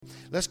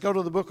Let's go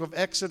to the book of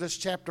Exodus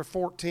chapter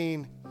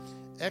 14.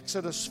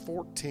 Exodus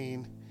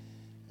 14.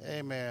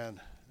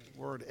 Amen.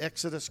 The word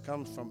Exodus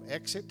comes from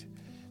exit.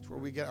 It's where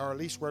we get, or at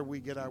least where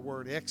we get our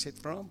word exit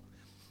from.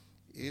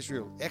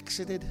 Israel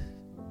exited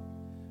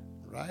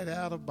right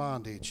out of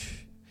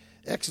bondage.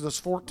 Exodus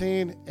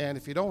 14, and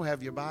if you don't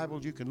have your Bible,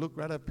 you can look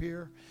right up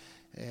here,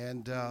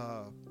 and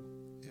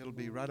it'll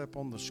be right up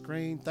on the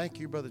screen. Thank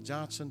you, Brother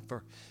Johnson,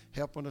 for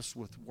helping us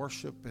with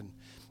worship. And,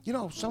 you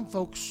know, some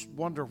folks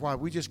wonder why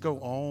we just go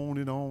on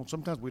and on.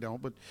 Sometimes we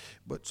don't,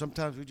 but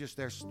sometimes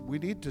we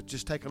need to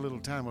just take a little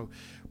time.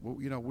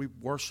 You know, we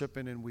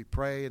worshiping and we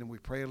pray and we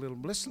pray a little.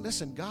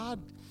 Listen, God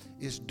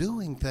is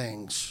doing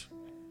things.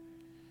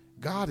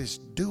 God is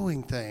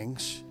doing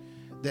things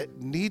that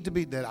need to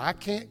be, that I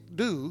can't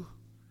do.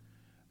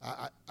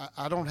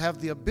 I don't have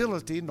the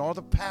ability nor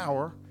the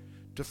power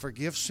to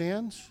forgive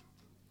sins.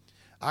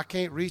 I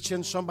can't reach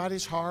in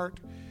somebody's heart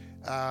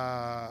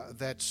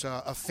that's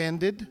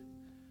offended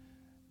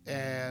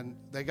and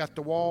they got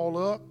the wall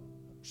up.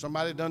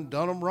 Somebody done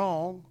them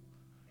wrong.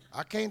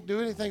 I can't do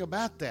anything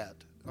about that,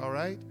 all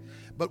right?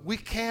 But we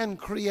can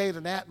create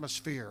an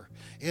atmosphere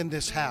in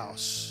this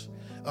house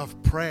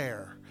of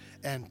prayer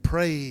and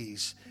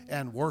praise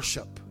and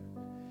worship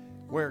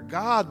where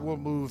God will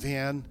move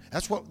in.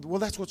 That's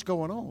what's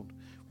going on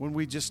when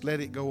we just let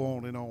it go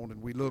on,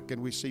 and we look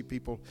and we see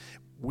people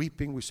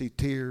weeping, we see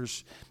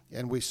tears,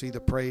 and we see the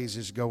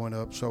praises going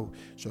up. So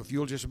if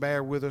you'll just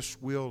bear with us,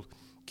 we'll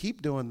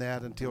keep doing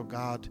that until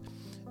God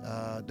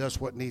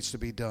does what needs to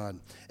be done.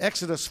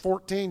 Exodus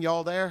 14,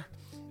 y'all there?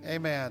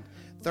 Amen.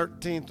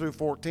 13 through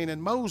 14.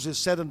 And Moses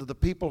said unto the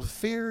people,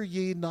 fear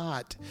ye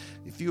not.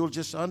 If you'll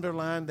just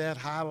underline that,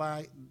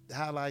 highlight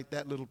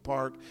that little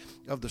part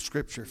of the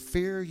scripture.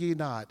 Fear ye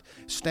not.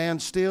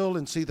 Stand still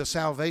and see the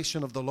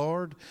salvation of the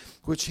Lord,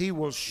 which he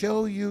will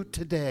show you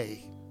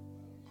today.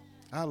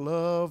 I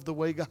love the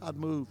way God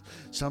moves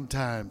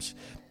sometimes.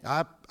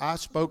 I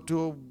spoke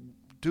to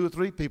 2 or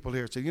 3 people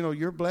here. Said, you know,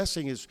 your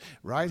blessing is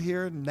right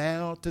here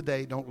now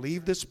today. Don't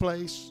leave this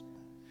place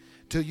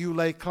till you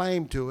lay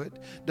claim to it.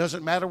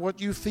 Doesn't matter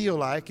what you feel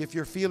like. If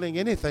you're feeling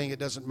anything, it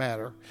doesn't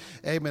matter.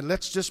 Amen.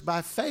 Let's just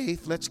by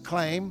faith, let's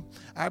claim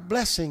our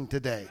blessing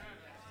today.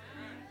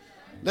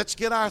 Let's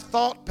get our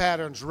thought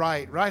patterns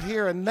right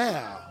here and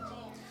now.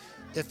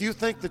 If you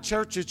think the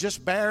church is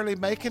just barely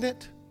making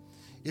it,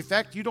 in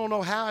fact, you don't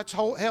know how it's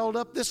held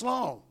up this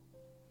long.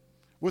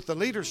 With the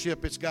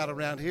leadership it's got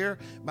around here,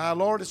 my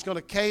Lord, it's going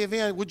to cave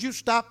in. Would you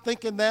stop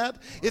thinking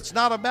that? It's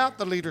not about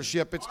the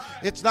leadership.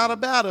 It's not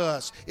about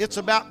us. It's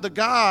about the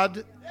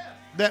God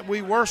that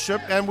we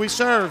worship and we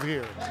serve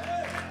here.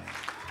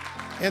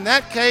 In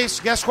that case,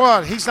 guess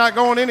what? He's not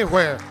going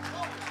anywhere.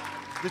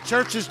 The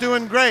church is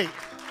doing great.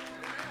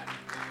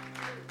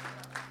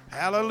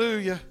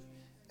 Hallelujah.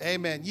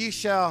 Amen. Ye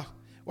shall,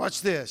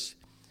 watch this.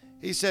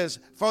 He says,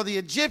 for the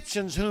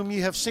Egyptians whom ye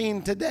have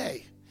seen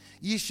today,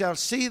 ye shall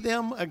see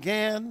them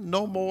again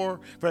no more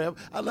forever.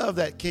 I love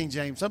that King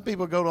James. Some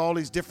people go to all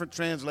these different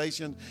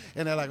translations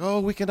and they're like, oh,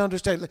 we can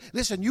understand.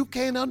 Listen, you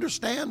can't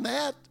understand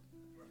that.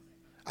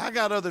 I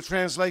got other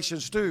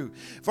translations too.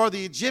 For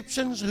the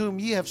Egyptians whom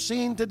ye have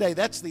seen today,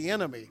 that's the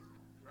enemy.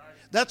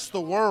 That's the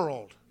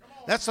world.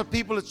 That's the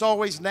people that's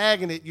always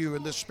nagging at you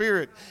in the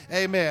spirit.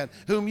 Amen.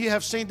 Whom ye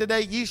have seen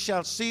today, ye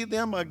shall see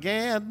them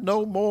again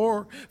no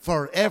more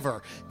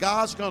forever.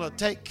 God's going to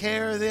take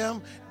care of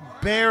them,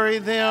 bury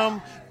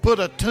them, put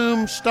a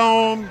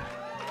tombstone.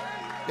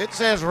 It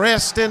says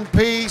rest in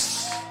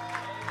peace.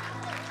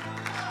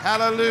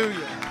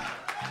 Hallelujah.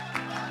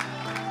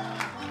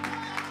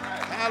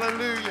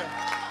 Hallelujah.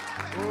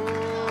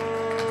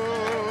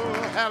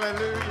 Oh,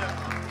 hallelujah.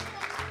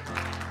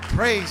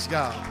 Praise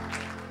God.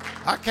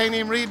 I can't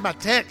even read my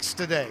text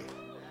today.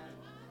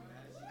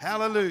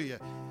 Hallelujah.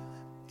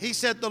 He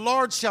said, the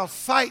Lord shall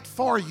fight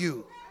for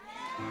you.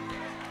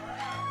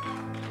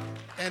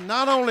 And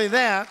not only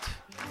that,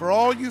 for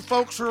all you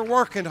folks who are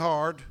working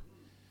hard,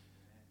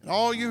 and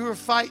all you who are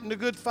fighting the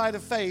good fight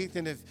of faith,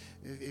 and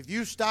if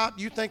you stop,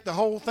 you think the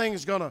whole thing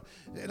is going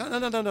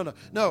to,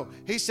 no.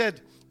 He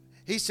said,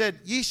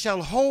 ye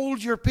shall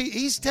hold your peace.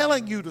 He's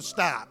telling you to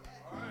stop.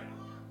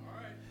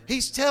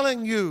 He's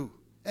telling you,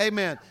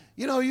 amen.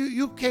 You know,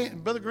 you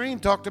can't, Brother Green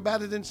talked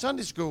about it in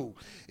Sunday school.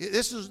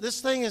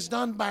 This thing is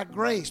done by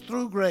grace,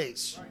 through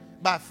grace,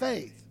 by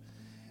faith.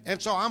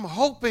 And so I'm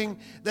hoping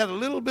that a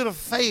little bit of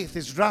faith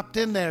is dropped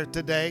in there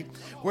today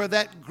where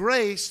that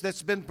grace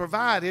that's been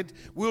provided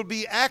will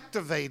be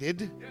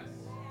activated.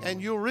 And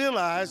you'll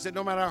realize that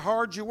no matter how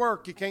hard you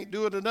work, you can't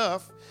do it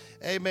enough,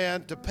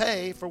 amen, to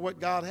pay for what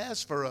God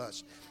has for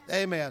us.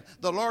 Amen.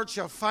 The Lord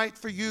shall fight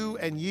for you,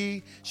 and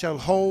ye shall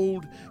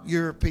hold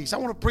your peace. I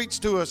want to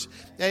preach to us,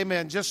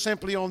 amen, just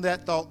simply on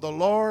that thought. The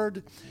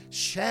Lord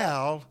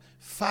shall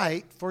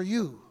fight for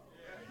you.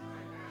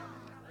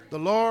 The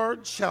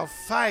Lord shall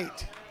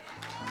fight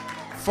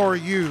for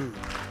you.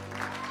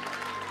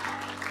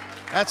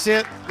 That's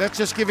it. Let's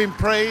just give him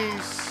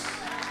praise.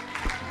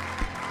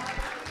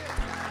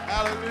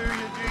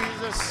 Hallelujah,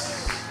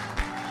 Jesus.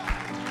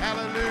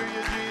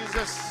 Hallelujah,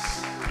 Jesus.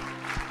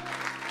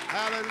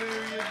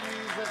 Hallelujah,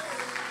 Jesus.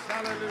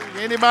 Hallelujah.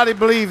 Anybody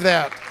believe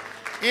that?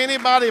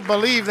 Anybody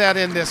believe that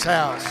in this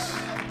house?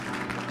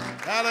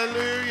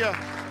 Hallelujah.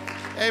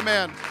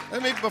 Amen.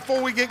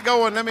 Before we get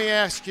going, let me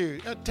ask you,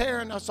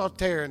 Taryn, I saw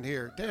Taryn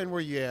here. Taryn,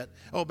 where you at?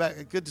 Oh,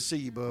 back. Good to see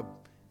you, bub.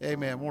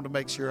 Amen. Wanted to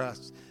make sure I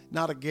was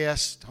not a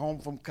guest, home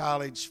from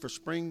college for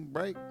spring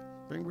break.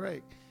 Spring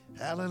break.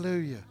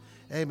 Hallelujah.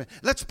 Amen.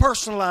 Let's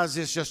personalize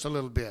this just a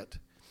little bit.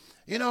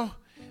 You know,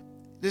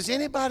 does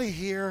anybody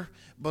here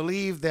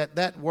believe that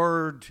that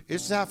word,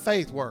 it's how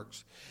faith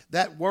works,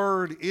 that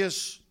word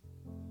is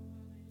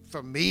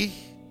for me?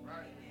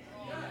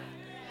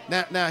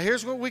 Now,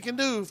 here's what we can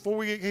do before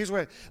we get, here's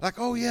what, like,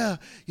 oh yeah,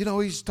 you know,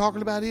 he's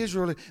talking about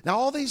Israel. Now,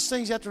 all these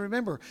things you have to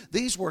remember,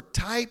 these were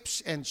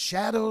types and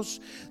shadows.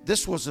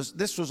 This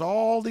was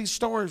all these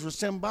stories were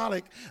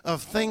symbolic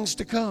of things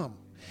to come.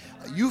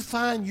 You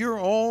find your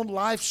own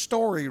life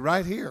story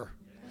right here.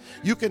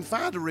 You can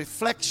find a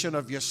reflection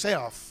of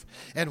yourself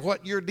and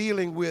what you're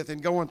dealing with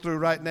and going through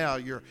right now.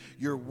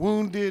 Your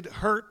wounded,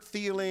 hurt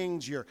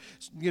feelings, your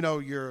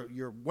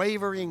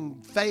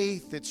wavering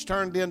faith that's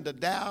turned into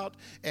doubt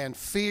and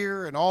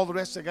fear and all the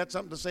rest. I got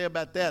something to say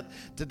about that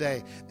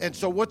today. And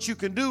so what you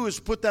can do is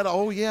put that,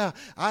 oh yeah,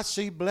 I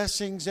see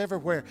blessings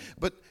everywhere.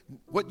 But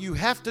what you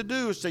have to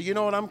do is say, you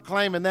know what, I'm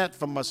claiming that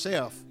for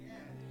myself.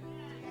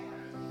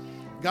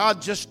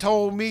 God just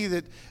told me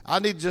that I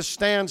need to just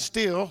stand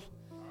still,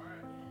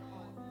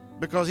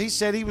 because he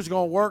said he was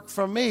going to work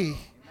for me.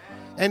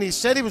 And he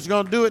said he was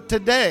going to do it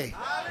today.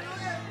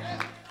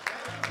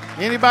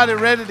 Anybody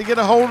ready to get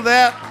a hold of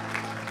that?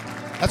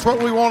 That's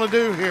what we want to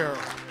do here.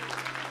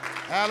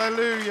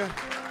 Hallelujah.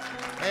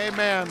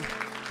 Amen.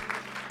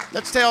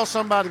 Let's tell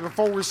somebody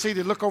before we're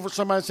seated, look over at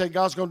somebody and say,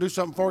 God's going to do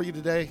something for you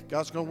today.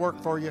 God's going to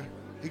work for you.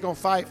 He's going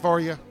to fight for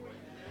you.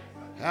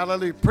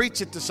 Hallelujah.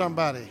 Preach it to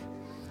somebody.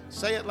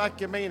 Say it like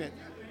you mean it.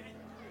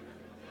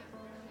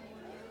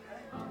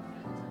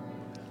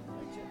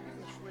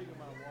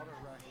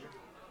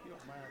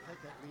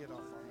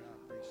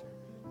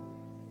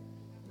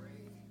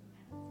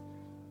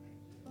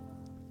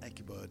 Thank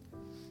you, bud.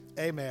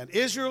 Amen.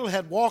 Israel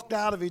had walked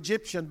out of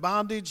Egyptian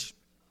bondage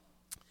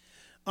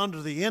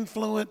under the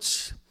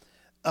influence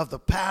of the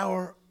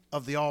power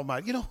of the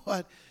Almighty. You know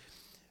what?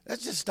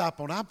 Let's just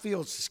stop on. I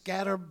feel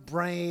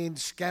scatterbrained,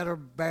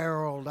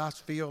 scatterbarreled. I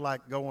feel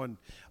like going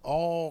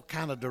all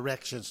kind of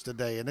directions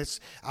today. And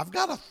I've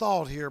got a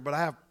thought here, but I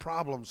have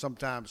problems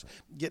sometimes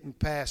getting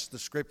past the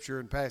scripture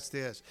and past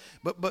this.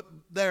 But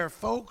there are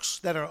folks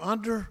that are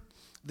under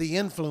the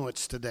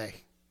influence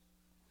today.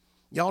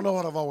 Y'all know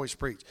what I've always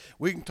preached.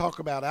 We can talk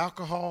about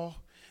alcohol.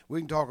 We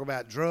can talk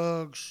about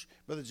drugs.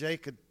 Brother Jay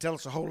could tell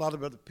us a whole lot.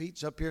 Brother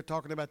Pete's up here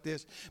talking about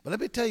this. But let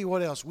me tell you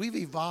what else. We've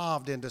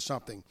evolved into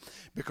something.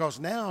 Because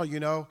now,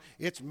 you know,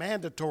 it's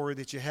mandatory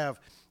that you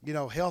have, you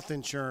know, health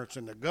insurance.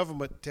 And the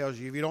government tells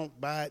you if you don't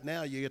buy it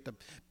now, you get to,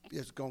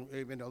 it's going,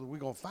 you know, we're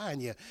going to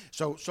fine you.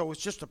 So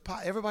it's just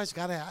everybody's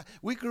got to,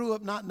 we grew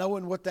up not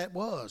knowing what that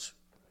was.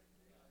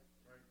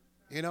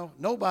 You know,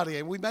 nobody,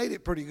 and we made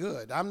it pretty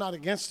good. I'm not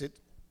against it.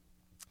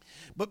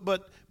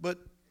 But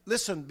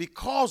listen,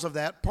 because of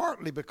that,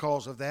 partly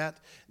because of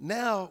that,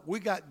 now we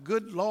got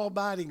good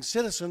law-abiding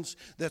citizens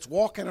that's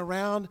walking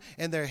around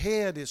and their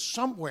head is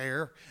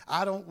somewhere.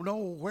 I don't know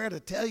where to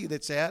tell you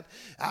that's at.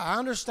 I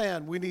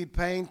understand we need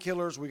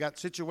painkillers. We got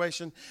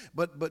situation.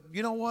 But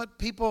you know what?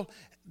 People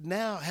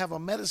now have a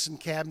medicine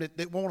cabinet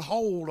that won't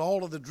hold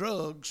all of the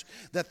drugs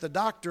that the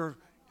doctor,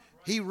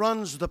 he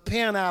runs the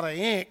pen out of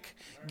ink,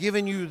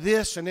 giving you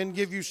this and then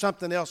give you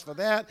something else for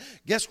that.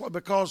 Guess what?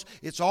 Because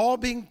it's all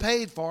being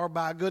paid for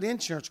by a good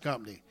insurance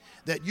company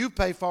that you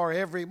pay for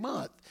every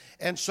month.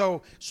 And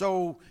so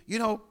you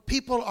know,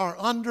 people are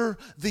under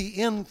the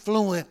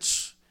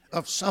influence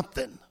of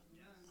something.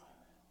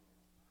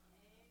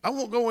 I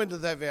won't go into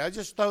that. I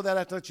just throw that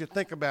out to let you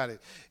think about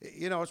it.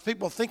 You know, it's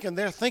people thinking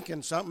they're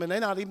thinking something, and they're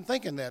not even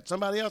thinking that.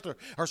 Somebody else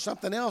or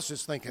something else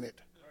is thinking it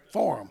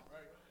for them.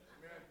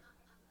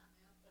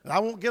 And I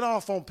won't get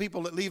off on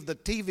people that leave the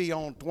TV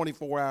on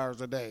 24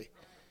 hours a day.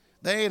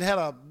 They ain't had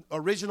an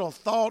original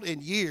thought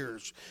in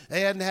years.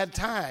 They hadn't had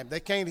time. They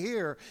can't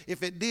hear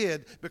if it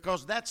did,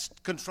 because that's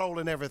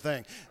controlling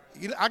everything.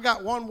 You know, I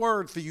got one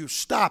word for you.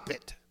 Stop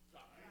it.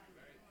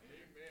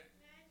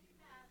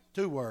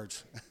 2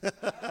 words.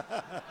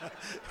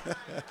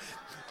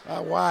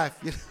 My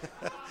wife.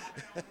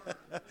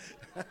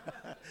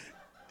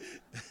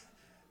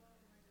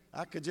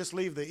 I could just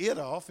leave the it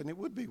off and it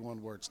would be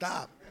 1 word.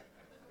 Stop.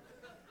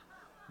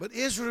 But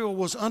Israel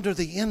was under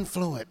the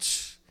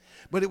influence,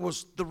 but it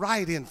was the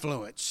right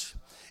influence.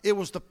 It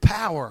was the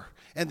power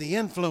and the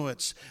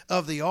influence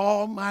of the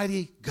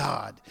Almighty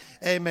God.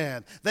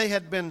 Amen. They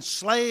had been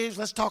slaves,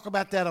 let's talk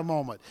about that a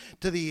moment,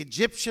 to the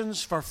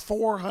Egyptians for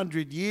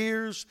 400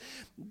 years.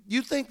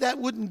 You think that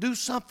wouldn't do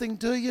something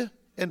to you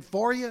and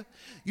for you?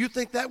 You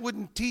think that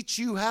wouldn't teach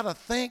you how to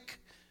think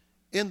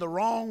in the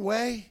wrong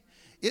way?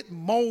 it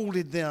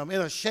molded them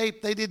in a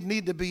shape they didn't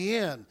need to be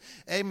in.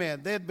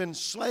 Amen. They had been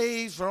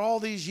slaves for all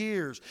these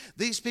years.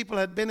 These people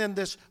had been in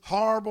this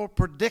horrible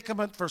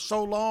predicament for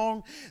so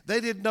long,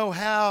 they didn't know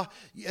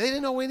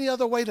any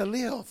other way to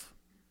live.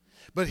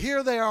 But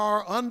here they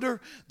are under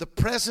the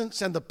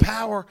presence and the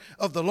power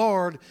of the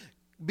Lord,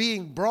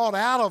 being brought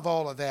out of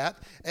all of that.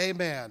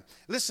 Amen.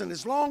 Listen,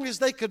 as long as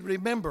they could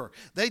remember,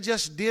 they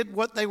just did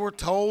what they were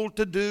told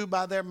to do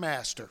by their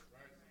master.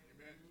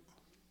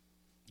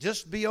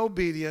 Just be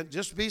obedient.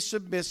 Just be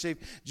submissive.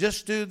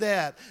 Just do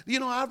that. You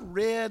know,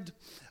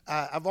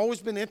 I've always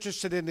been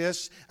interested in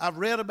this. I've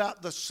read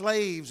about the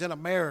slaves in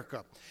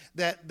America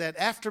that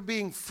after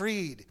being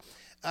freed,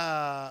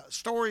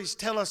 stories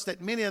tell us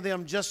that many of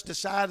them just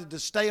decided to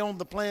stay on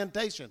the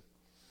plantation.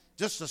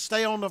 Just to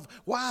stay on the...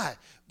 Why?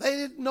 They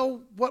didn't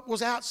know what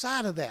was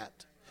outside of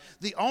that.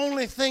 The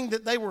only thing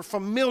that they were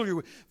familiar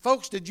with...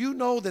 Folks, did you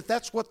know that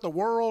that's what the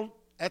world...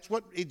 That's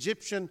what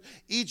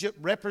Egypt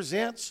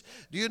represents.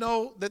 Do you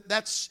know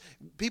that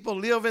people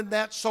live in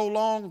that so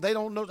long, they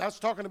don't know. I was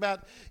talking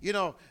about,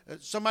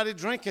 somebody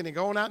drinking and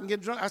going out and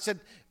getting drunk. I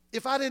said,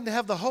 if I didn't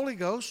have the Holy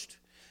Ghost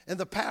and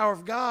the power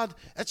of God,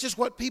 that's just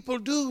what people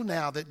do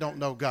now that don't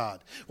know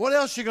God. What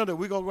else are you going to do?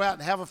 We're going to go out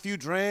and have a few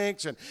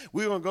drinks, and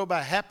we're going to go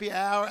by happy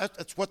hour.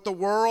 That's what the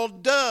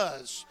world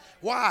does.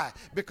 Why?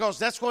 Because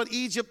that's what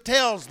Egypt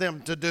tells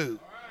them to do.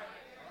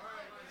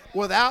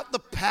 Without the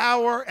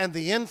power and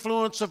the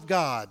influence of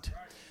God,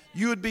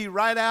 you would be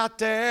right out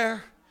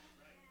there.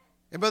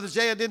 And Brother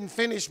Jay, I didn't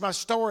finish my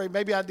story.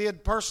 Maybe I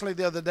did personally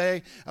the other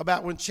day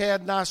about when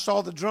Chad and I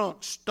saw the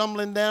drunks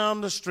stumbling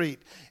down the street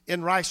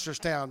in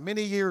Reisterstown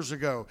many years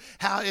ago.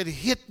 How it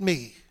hit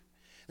me.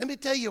 Let me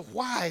tell you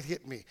why it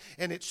hit me.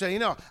 And it's,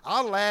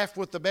 I'll laugh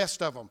with the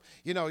best of them.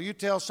 You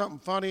tell something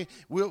funny,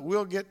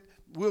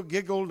 we'll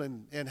giggle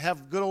and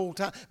have a good old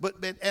time.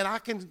 And I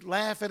can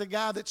laugh at a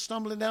guy that's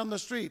stumbling down the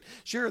street.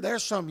 Sure,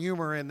 there's some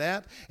humor in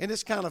that. And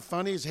it's kind of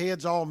funny. His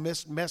head's all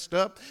messed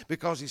up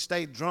because he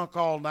stayed drunk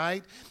all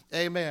night.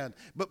 Amen.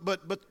 But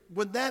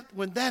when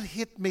that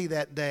hit me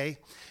that day,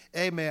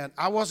 amen,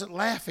 I wasn't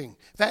laughing.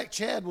 In fact,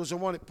 Chad was the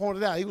one that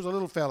pointed out. He was a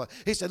little fella.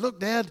 He said, look,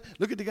 Dad,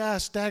 look at the guy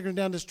staggering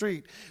down the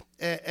street.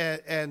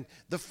 And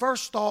the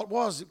first thought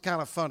was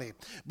kind of funny.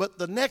 But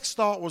the next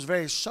thought was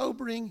very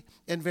sobering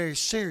and very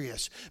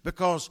serious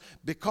because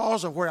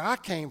of where I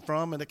came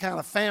from and the kind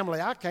of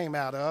family I came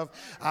out of.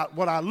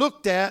 What I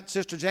looked at,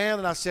 Sister Jan,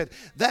 and I said,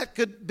 that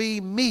could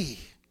be me.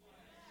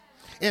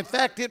 In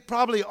fact, it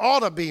probably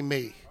ought to be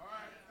me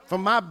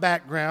from my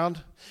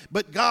background.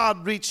 But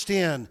God reached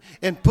in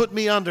and put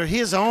me under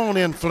His own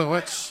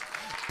influence,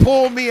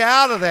 pulled me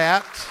out of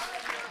that.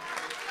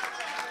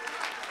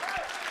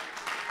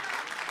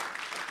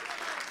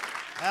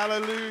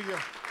 Hallelujah.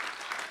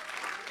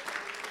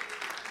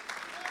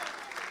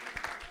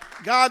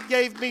 God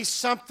gave me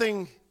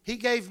something. He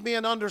gave me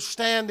an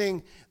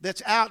understanding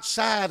that's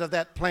outside of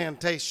that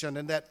plantation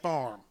and that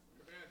farm.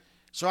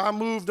 So I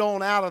moved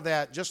on out of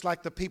that, just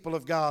like the people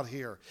of God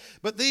here.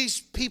 But these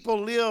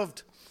people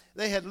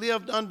they had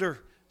lived under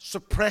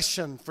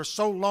suppression for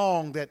so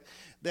long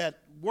that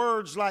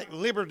words like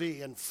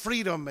liberty and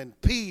freedom and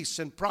peace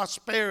and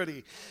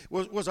prosperity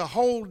was a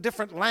whole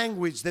different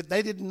language that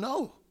they didn't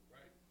know.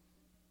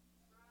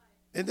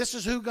 And this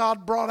is who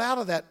God brought out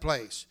of that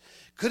place.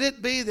 Could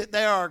it be that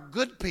they are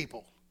good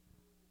people?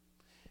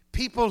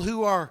 People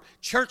who are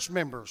church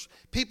members.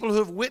 People who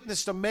have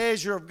witnessed a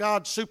measure of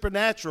God's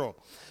supernatural.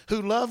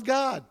 Who love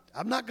God.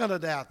 I'm not going to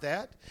doubt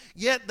that.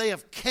 Yet they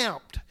have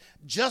camped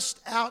just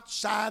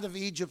outside of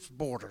Egypt's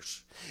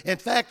borders. In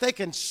fact, they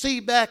can see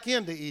back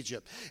into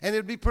Egypt. And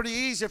it'd be pretty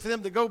easy for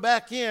them to go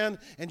back in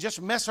and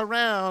just mess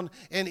around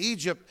in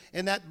Egypt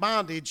in that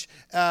bondage.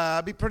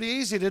 It'd be pretty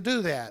easy to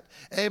do that.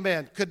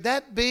 Amen. Could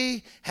that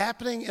be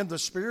happening in the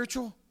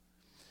spiritual?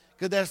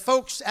 Could that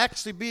folks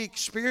actually be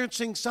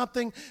experiencing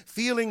something,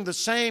 feeling the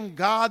same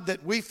God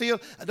that we feel?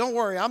 Don't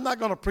worry, I'm not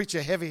going to preach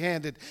a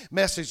heavy-handed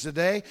message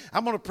today.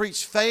 I'm going to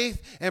preach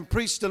faith and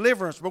preach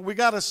deliverance. But we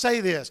got to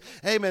say this.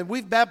 Amen.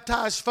 We've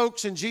baptized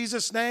folks in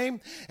Jesus' name,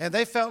 and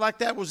they felt like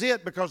that was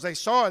it because they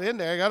saw it in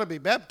there. You got to be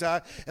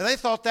baptized, and they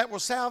thought that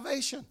was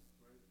salvation.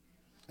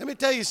 Let me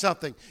tell you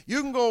something.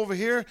 You can go over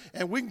here,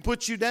 and we can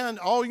put you down.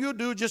 All you'll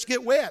do is just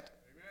get wet.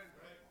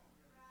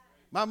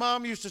 My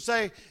mom used to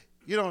say,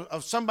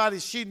 of somebody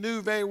she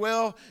knew very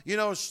well,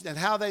 and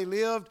how they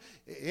lived.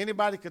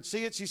 Anybody could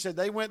see it. She said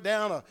they went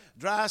down a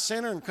dry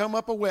center and come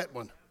up a wet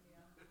one.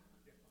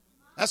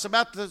 That's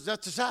the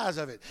size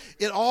of it.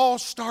 It all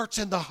starts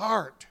in the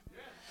heart.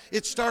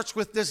 It starts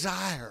with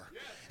desire.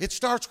 It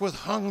starts with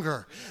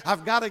hunger.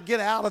 I've got to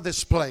get out of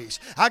this place.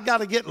 I've got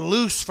to get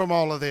loose from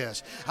all of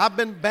this. I've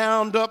been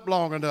bound up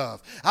long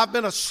enough. I've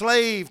been a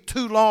slave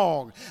too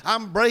long.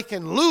 I'm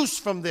breaking loose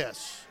from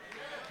this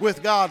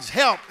with God's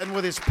help and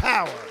with His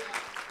power.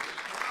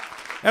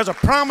 There's a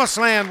promised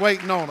land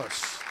waiting on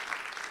us.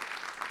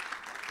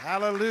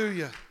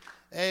 Hallelujah.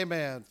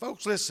 Amen.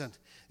 Folks, listen.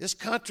 This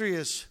country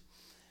is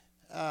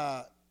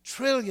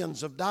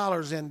trillions of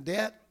dollars in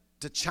debt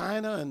to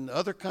China and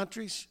other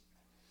countries.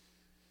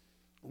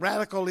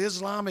 Radical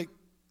Islamic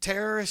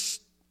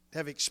terrorists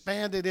have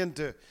expanded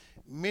into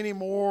many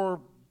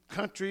more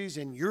countries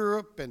in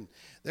Europe, and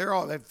they're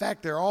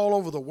all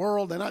over the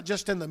world. They're not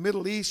just in the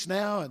Middle East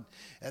now, and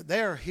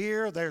they're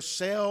here. There's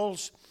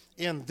cells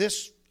in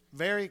this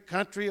very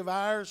country of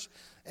ours.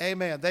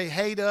 Amen. They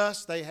hate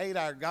us. They hate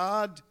our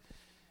God.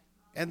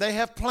 And they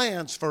have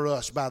plans for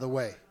us, by the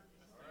way.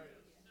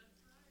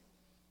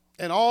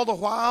 And all the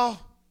while,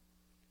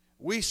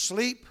 we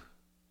sleep,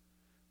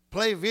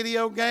 play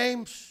video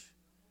games,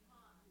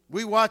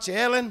 we watch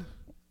Ellen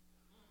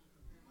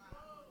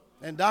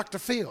and Dr.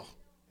 Phil,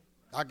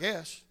 I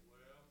guess.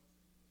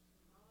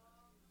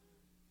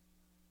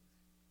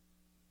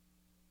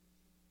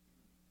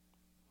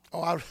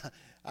 Oh,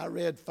 I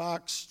read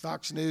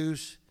Fox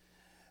News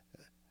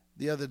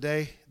the other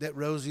day that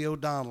Rosie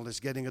O'Donnell is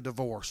getting a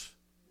divorce.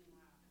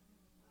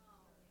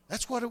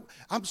 That's what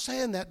I'm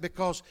saying that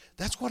because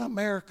that's what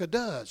America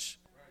does.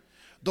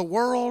 The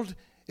world,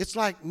 it's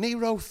like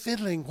Nero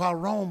fiddling while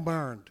Rome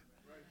burned.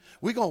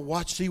 We're going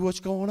to see what's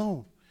going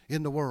on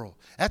in the world.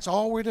 That's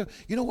all we're doing.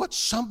 You know what?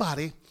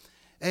 Somebody,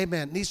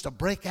 amen, needs to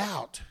break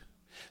out.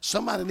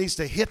 Somebody needs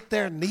to hit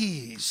their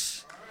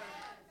knees.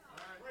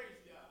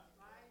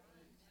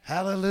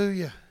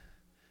 Hallelujah.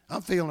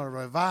 I'm feeling a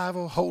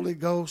revival, Holy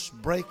Ghost,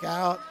 break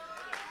out.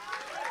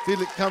 Feel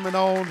it coming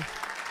on.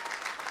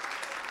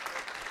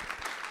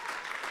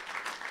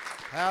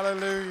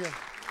 Hallelujah.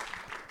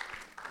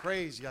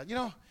 Praise God. You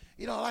know,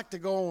 I like to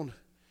go on,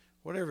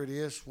 whatever it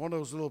is, one of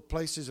those little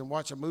places and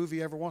watch a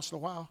movie every once in a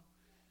while.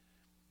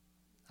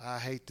 I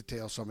hate to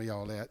tell some of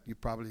y'all that. You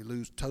probably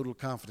lose total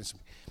confidence in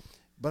me.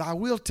 But I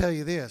will tell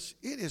you this.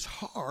 It is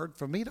hard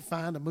for me to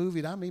find a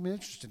movie that I'm even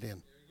interested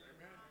in.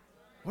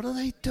 What are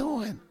they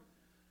doing?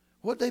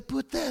 What'd they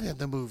put that in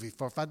the movie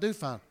for if I do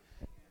find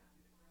it?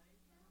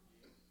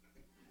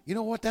 You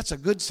know what? That's a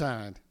good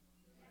sign.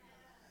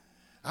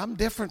 I'm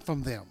different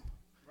from them.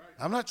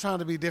 I'm not trying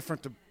to be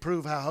different to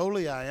prove how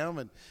holy I am,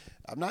 and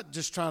I'm not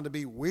just trying to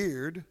be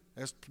weird.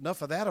 There's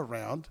enough of that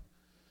around.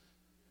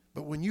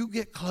 But when you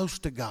get close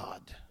to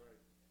God,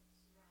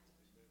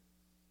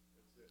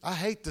 I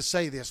hate to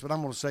say this, but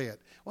I'm going to say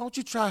it. Why don't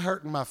you try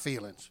hurting my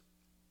feelings?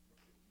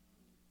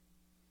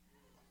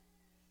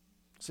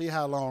 See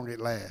how long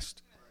it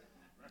lasts.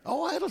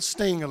 Oh, it'll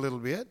sting a little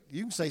bit.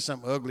 You can say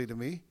something ugly to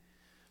me.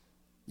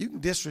 You can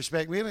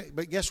disrespect me.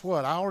 But guess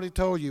what? I already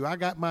told you I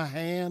got my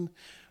hand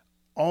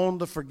on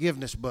the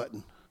forgiveness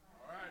button.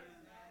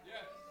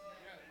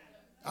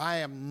 I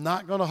am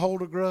not going to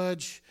hold a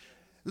grudge.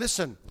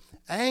 Listen,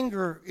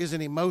 anger is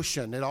an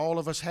emotion that all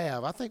of us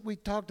have. I think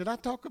did I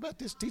talk about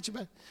this, teach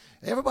about it?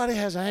 Everybody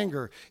has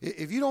anger.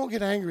 If you don't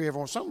get angry,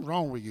 everyone, something's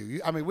wrong with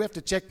you. We have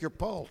to check your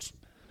pulse.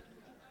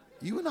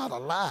 You are not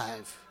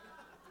alive.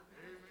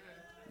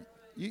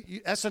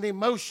 That's an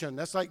emotion.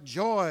 That's like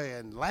joy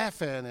and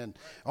laughing and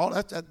all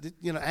that.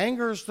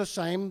 Anger is the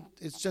same.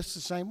 It's just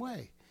the same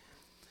way.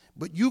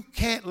 But you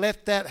can't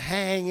let that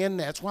hang in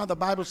there. That's why the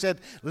Bible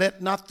said,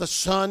 let not the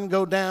sun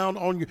go down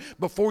on you.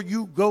 Before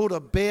you go to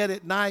bed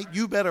at night,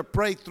 you better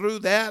pray through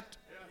that.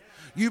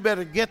 You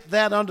better get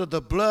that under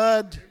the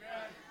blood.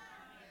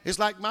 It's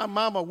like my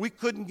mama. We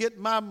couldn't get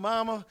my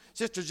mama,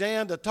 Sister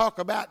Jan, to talk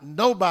about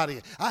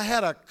nobody. I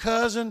had a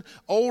cousin,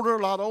 a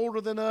lot older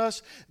than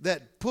us,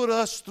 that put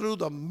us through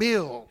the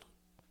mill.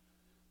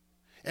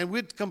 And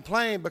we'd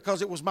complain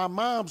because it was my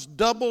mom's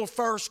double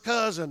first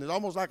cousin. It's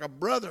almost like a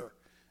brother.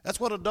 That's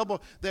what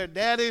their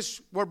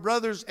daddies were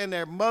brothers and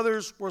their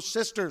mothers were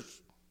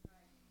sisters.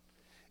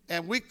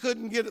 And we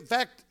couldn't get, in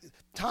fact,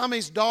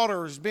 Tommy's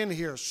daughter has been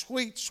here,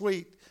 sweet,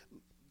 sweet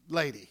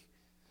lady.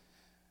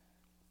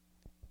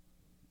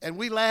 And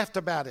we laughed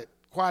about it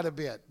quite a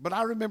bit. But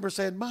I remember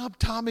saying, Mom,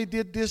 Tommy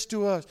did this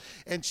to us.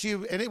 And she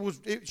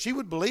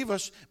would believe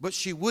us, but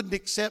she wouldn't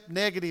accept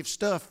negative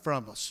stuff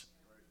from us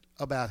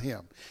about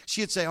him.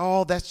 She'd say,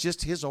 oh, that's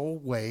just his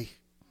old way.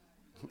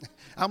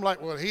 I'm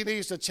like, well, he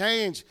needs to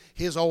change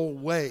his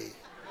old way.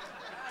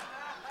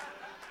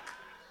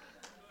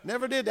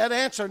 That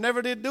answer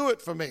never did do it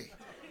for me.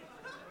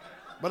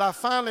 But I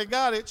finally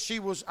got it.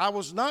 I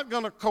was not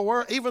going to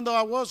coerce, even though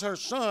I was her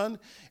son,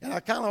 and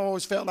I kind of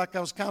always felt like I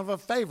was kind of a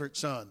favorite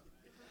son.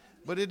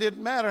 But it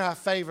didn't matter how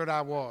favored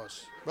I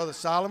was. Brother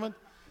Solomon?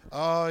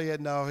 Oh, yeah,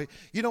 no.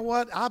 You know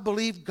what? I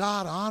believe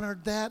God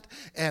honored that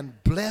and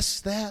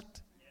blessed that.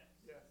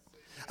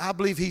 I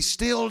believe he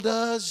still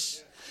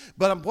does.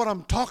 But what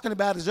I'm talking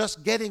about is us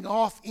getting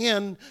off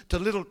into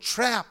little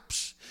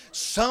traps.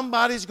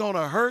 Somebody's going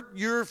to hurt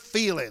your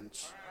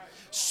feelings.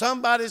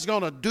 Somebody's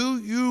going to do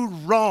you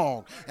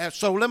wrong. And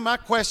so my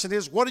question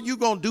is, what are you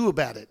going to do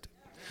about it?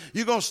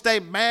 You're going to stay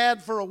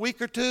mad for a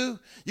week or two?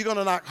 You're going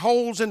to knock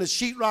holes in the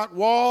sheetrock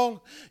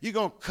wall? You're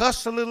going to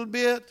cuss a little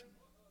bit?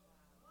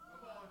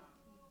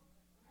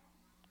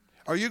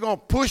 Or you're going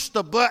to push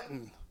the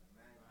button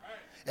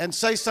and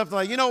say something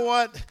like, you know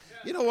what?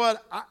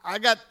 I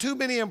got too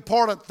many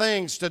important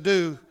things to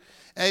do,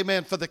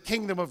 amen, for the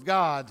kingdom of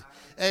God,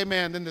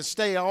 amen, than to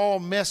stay all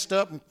messed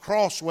up and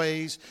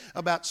crossways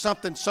about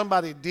something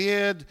somebody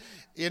did,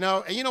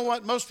 And you know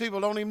what? Most people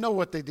don't even know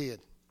what they did.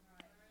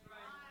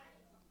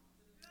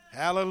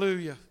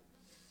 Hallelujah.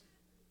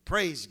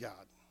 Praise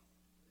God.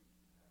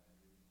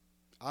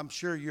 I'm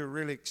sure you're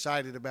really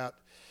excited about,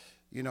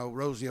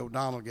 Rosie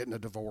O'Donnell getting a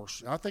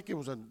divorce. I think it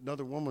was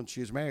another woman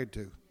she was married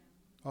to.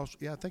 Also,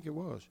 yeah, I think it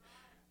was.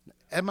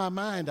 In my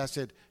mind, I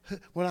said,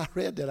 when I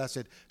read that, I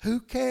said, who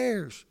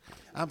cares?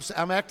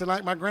 I'm acting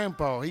like my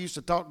grandpa. He used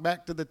to talk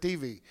back to the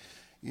TV.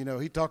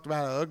 He talked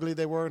about how ugly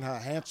they were and how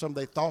handsome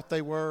they thought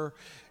they were.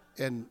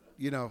 And,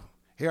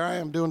 here I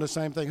am doing the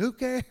same thing. Who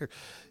cares?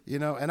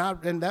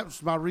 And that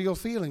was my real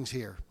feelings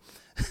here.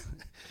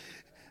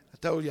 I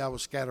told you I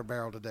was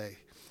scatterbarrel today.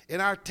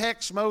 In our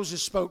text,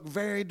 Moses spoke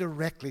very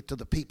directly to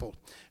the people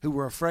who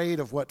were afraid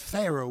of what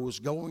Pharaoh was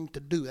going to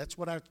do. That's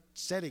what our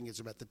setting is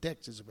about, the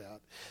text is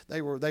about.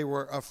 They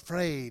were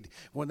afraid.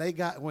 When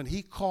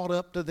he caught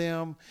up to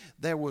them,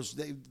 there was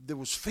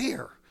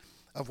fear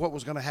of what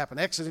was going to happen.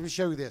 Let me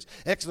show you this.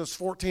 Exodus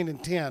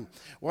 14:10.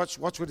 Watch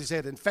what he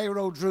said. And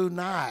Pharaoh drew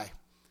nigh.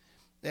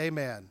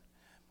 Amen.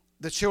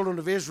 The children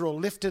of Israel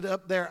lifted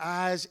up their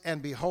eyes,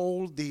 and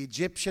behold, the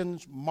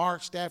Egyptians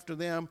marched after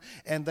them,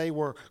 and they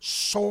were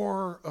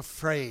sore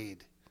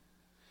afraid.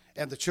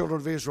 And the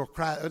children of Israel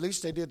cried, at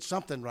least they did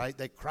something right.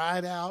 They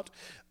cried out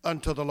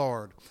unto the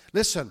Lord.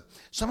 Listen,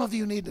 some of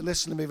you need to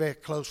listen to me very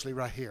closely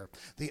right here.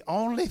 The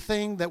only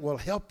thing that will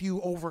help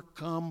you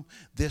overcome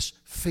this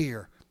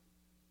fear,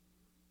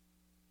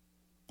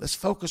 let's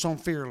focus on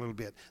fear a little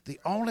bit. The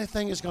only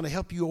thing that's going to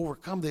help you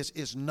overcome this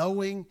is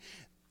knowing.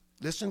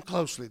 Listen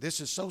closely. This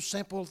is so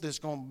simple. It's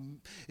going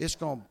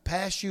to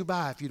pass you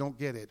by if you don't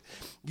get it.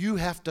 You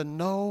have to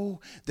know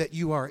that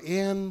you are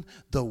in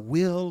the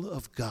will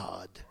of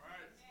God.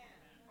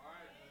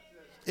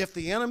 If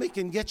the enemy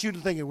can get you to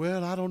thinking,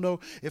 well, I don't know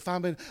if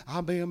I'm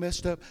being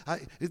messed up,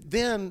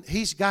 then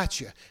he's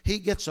got you. He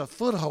gets a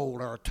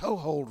foothold or a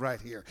toehold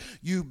right here.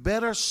 You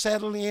better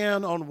settle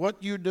in on what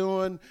you're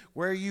doing,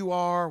 where you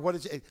are.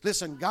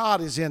 Listen,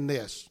 God is in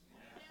this.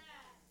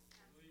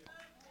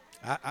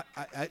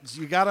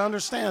 You got to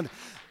understand,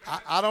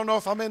 I don't know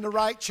if I'm in the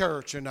right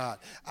church or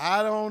not.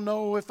 I don't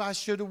know if I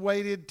should have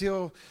waited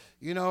till,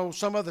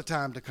 some other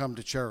time to come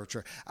to church.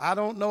 Or I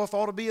don't know if I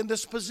ought to be in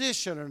this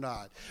position or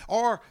not.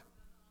 Or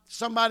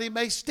somebody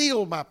may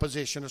steal my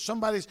position. Or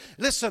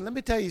listen, let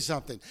me tell you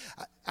something.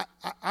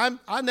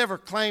 I never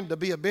claimed to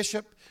be a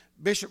bishop.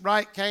 Bishop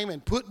Wright came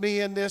and put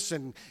me in this,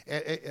 and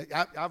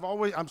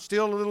I'm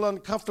still a little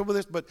uncomfortable with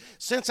this, but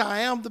since I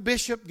am the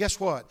bishop, guess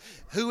what?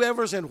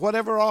 Whoever's in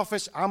whatever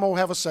office, I'm going to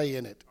have a say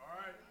in it. All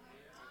right.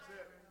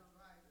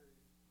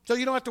 So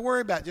you don't have to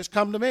worry about it. Just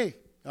come to me,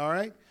 all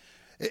right?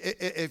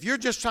 If you're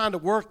just trying to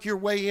work your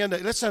way in,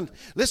 listen,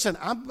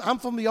 I'm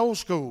from the old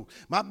school.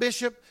 My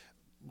bishop,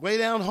 way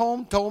down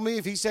home, told me,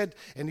 if he said,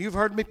 and you've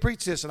heard me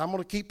preach this, and I'm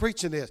going to keep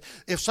preaching this.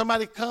 If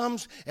somebody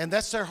comes and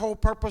that's their whole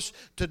purpose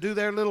to do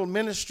their little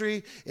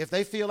ministry, if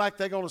they feel like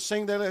they're going to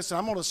sing their lesson,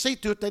 I'm going to see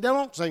to it they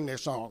don't sing their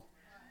song.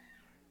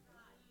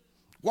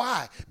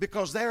 Why?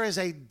 Because there is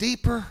a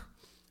deeper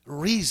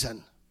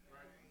reason.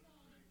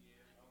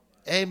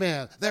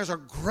 Amen. There's a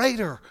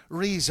greater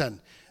reason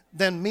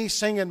than me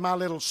singing my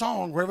little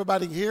song where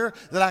everybody can hear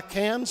that I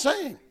can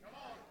sing.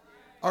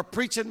 Or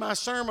preaching my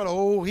sermon,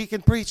 he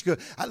can preach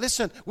good.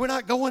 Listen, we're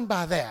not going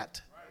by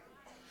that.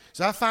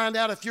 So I find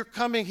out if you're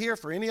coming here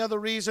for any other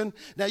reason,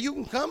 now you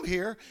can come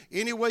here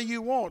any way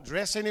you want,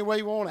 dress any way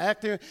you want,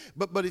 act there.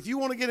 But if you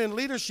want to get in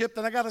leadership,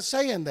 then I got a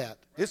say in that.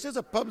 This is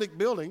a public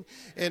building,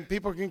 and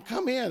people can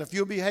come in. If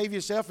you'll behave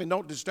yourself and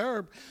don't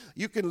disturb,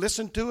 you can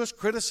listen to us,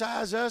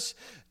 criticize us.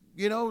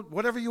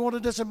 Whatever you want,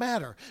 it doesn't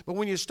matter. But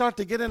when you start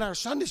to get in our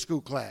Sunday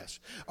school class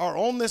or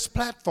on this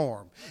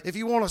platform, if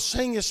you want to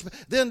sing,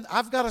 then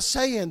I've got a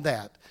say in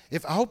that.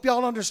 I hope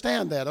y'all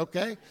understand that,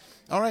 okay?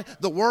 All right?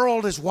 The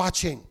world is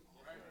watching.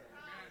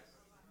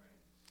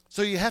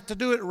 So you have to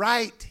do it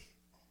right.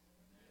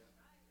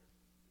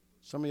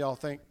 Some of y'all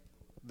think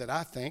that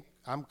I think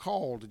I'm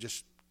called to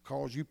just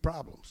cause you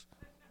problems.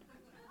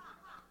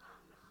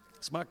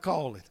 It's my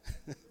calling.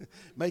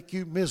 Make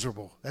you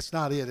miserable. That's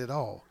not it at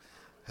all.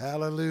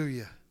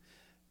 Hallelujah.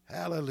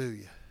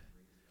 Hallelujah.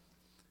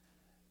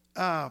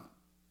 But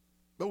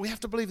we have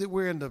to believe that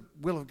we're in the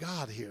will of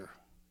God here.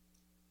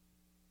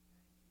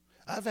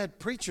 I've had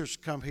preachers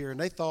come here and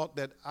they thought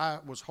that I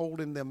was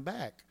holding them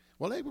back.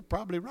 Well, they were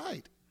probably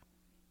right.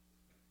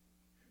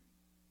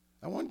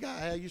 And one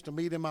guy I used to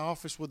meet in my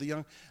office with a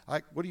young,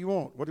 what do you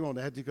want? What do you want?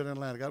 I had to go down the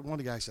line. I got one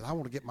guy said, I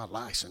want to get my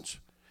license.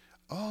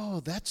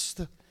 Oh, that's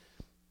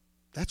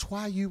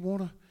why you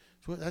want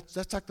to,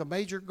 that's like the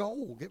major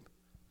goal.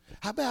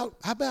 How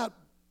about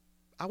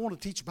I want to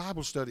teach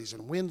Bible studies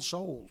and win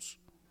souls.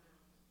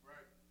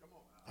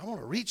 I want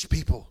to reach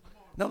people.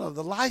 No,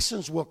 the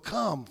license will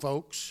come,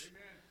 folks.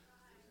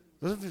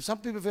 Amen. Some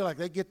people feel like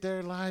they get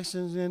their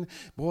license and,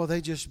 boy,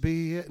 they just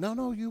be.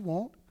 No, you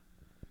won't.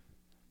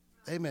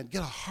 Amen.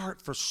 Get a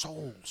heart for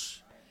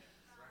souls.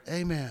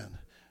 Amen.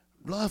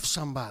 Love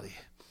somebody.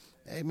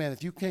 Amen.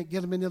 If you can't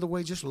get them any other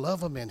way, just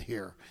love them in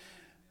here.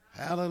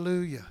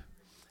 Hallelujah.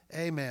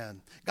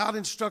 Amen. God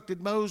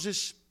instructed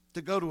Moses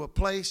to go to a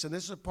place, and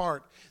this is a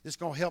part that's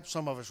going to help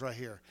some of us right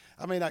here.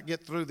 I may not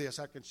get through this.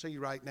 I can see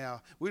right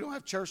now. We don't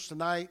have church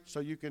tonight, so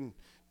you can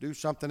do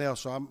something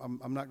else. So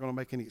I'm not going to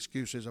make any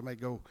excuses. I may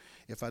go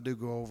if I do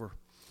go over.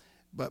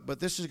 But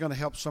this is going to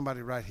help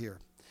somebody right here.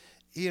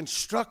 He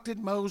instructed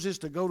Moses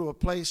to go to a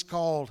place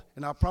called,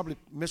 and I'll probably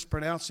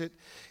mispronounce it,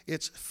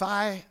 it's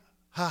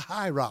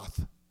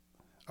Pi-hahiroth.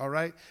 All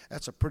right?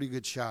 That's a pretty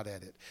good shot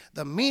at it.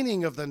 The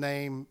meaning of the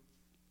name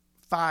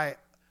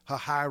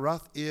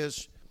Pi-hahiroth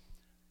is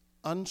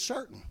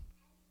uncertain.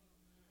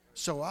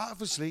 So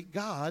obviously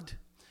God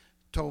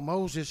told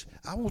Moses,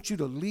 I want you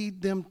to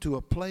lead them to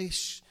a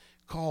place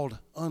called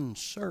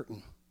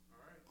uncertain.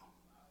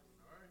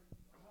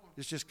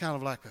 It's just kind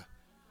of like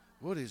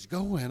what is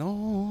going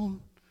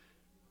on?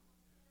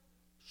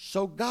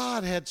 So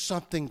God had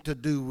something to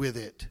do with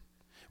it.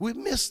 We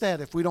miss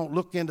that if we don't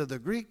look into the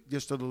Greek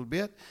just a little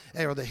bit,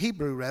 or the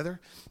Hebrew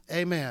rather.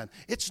 Amen.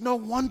 It's no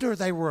wonder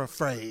they were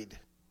afraid.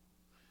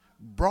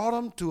 Brought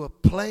them to a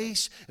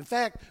place. In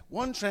fact,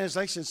 one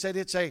translation said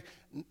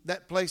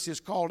that place is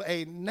called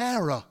a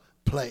narrow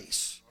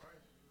place.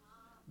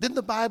 Didn't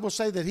the Bible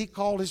say that he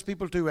called his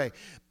people to a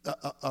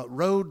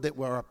road that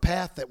were a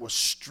path that was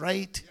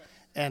straight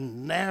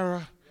and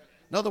narrow?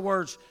 In other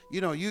words,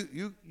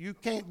 you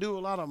can't do a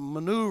lot of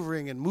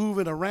maneuvering and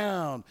moving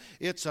around.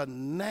 It's a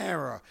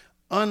narrow,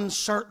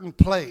 uncertain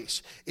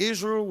place.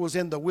 Israel was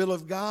in the will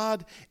of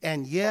God,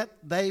 and yet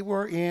they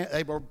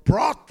were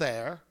brought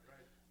there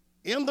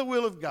in the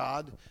will of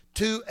God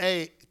to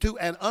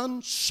an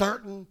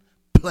uncertain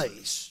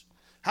place.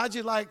 How'd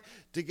you like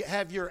to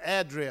have your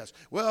address?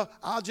 Well,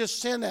 I'll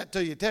just send that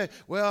to you.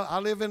 Well, I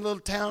live in a little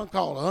town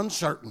called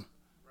Uncertain.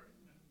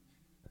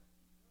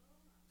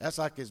 That's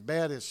like as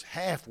bad as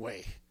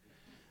Halfway.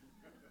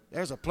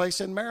 There's a place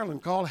in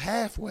Maryland called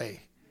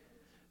Halfway.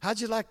 How'd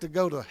you like to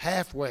go to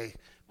Halfway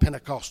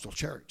Pentecostal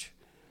Church?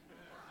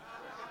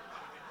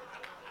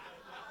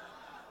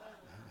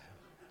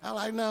 I'm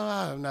like,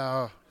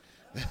 no.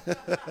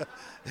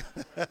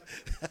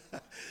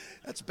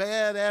 That's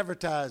bad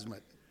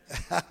advertisement.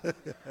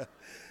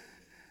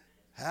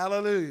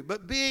 Hallelujah.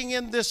 But being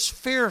in this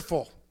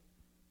fearful,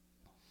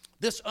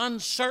 this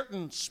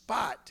uncertain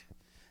spot,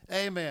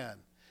 amen,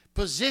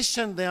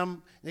 positioned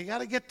them, you got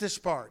to get this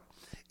part,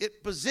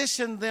 it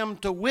positioned them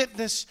to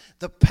witness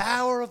the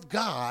power of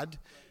God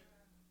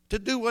to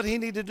do what he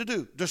needed to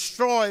do,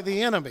 destroy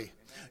the enemy.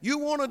 You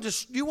want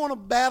to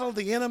battle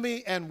the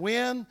enemy and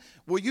win?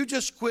 Well, you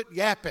just quit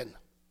yapping.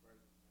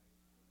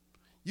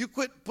 You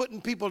quit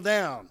putting people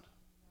down.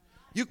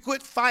 You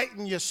quit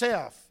fighting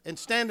yourself and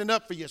standing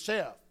up for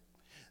yourself.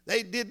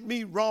 They did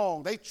me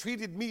wrong. They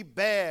treated me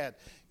bad.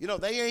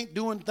 They ain't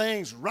doing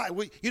things right.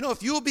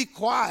 If you'll be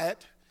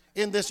quiet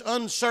in this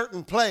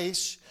uncertain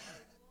place,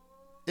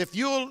 if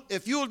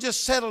you'll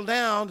just settle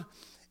down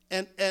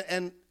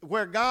and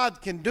where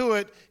God can do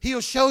it,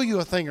 he'll show you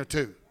a thing or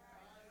two.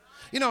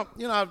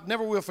 I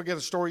never will forget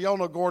a story. Y'all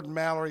know Gordon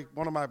Mallory,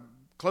 one of my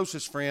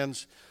closest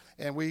friends,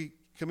 and we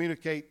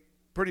communicate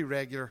pretty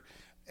regular.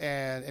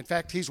 And in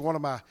fact, he's one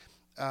of my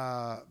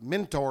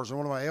mentors and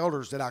one of my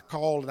elders that I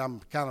called, and I'm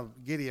kind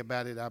of giddy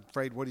about it. I'm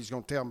afraid what he's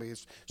going to tell me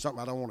is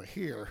something I don't want to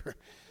hear.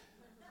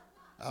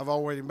 I've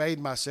already made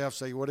myself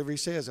say whatever he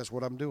says, that's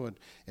what I'm doing.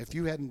 If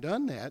you hadn't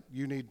done that,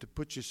 you need to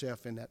put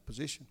yourself in that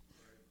position.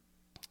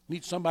 You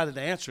need somebody to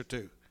answer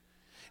to.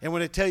 And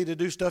when they tell you to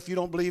do stuff you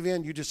don't believe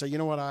in, you just say, you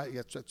know what,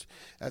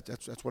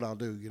 that's what I'll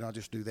do. I'll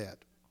just do that.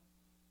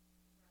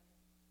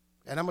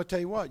 And I'm going to tell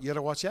you what, you got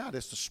to watch out.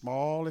 It's the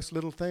smallest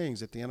little things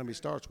that the enemy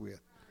starts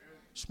with.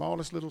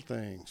 Smallest little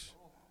things.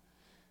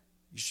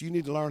 You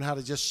need to learn how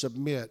to just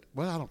submit.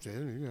 Well, I don't,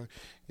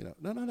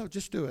 no,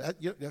 just do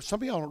it.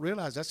 Some of y'all don't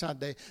realize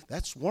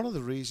that's one of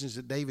the reasons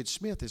that David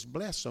Smith is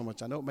blessed so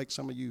much. I know it makes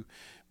some of you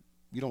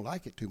don't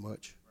like it too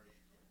much.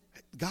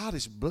 God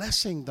is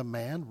blessing the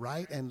man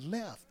right and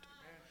left.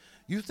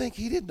 You think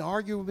he didn't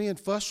argue with me and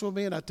fuss with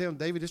me, and I tell him,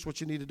 David, this is what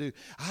you need to do.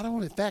 I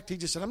don't. In fact, he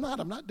just said, I'm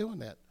not doing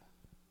that.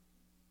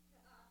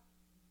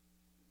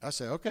 I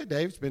said, okay,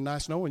 Dave, it's been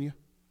nice knowing you.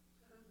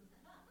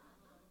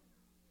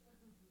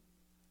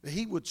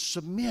 He would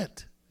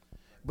submit,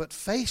 but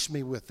face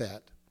me with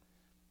that.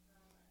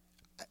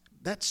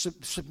 That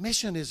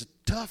submission is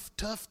tough.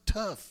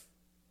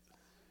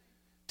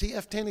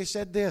 T.F. Tenney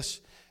said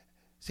this.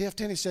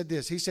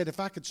 He said,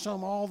 if I could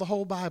sum all the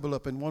whole Bible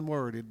up in one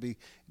word, it'd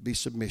be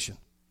submission.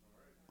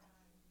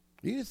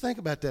 You need to think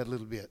about that a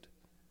little bit.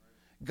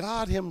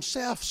 God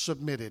himself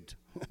submitted.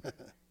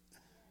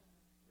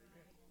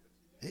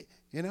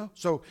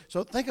 So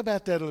think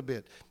about that a little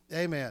bit.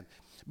 Amen.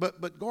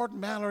 But Gordon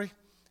Mallory,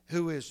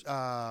 who is,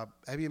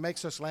 he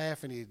makes us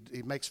laugh, and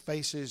he makes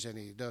faces, and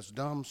he does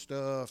dumb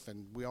stuff,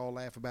 and we all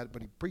laugh about it,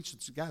 but he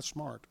preaches, the guy's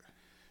smart,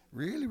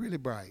 really, really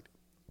bright.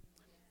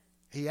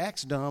 He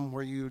acts dumb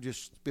where you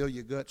just spill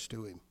your guts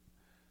to him.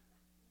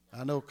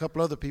 I know a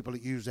couple other people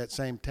that use that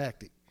same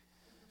tactic.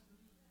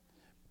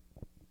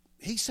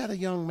 He set a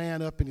young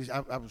man up, and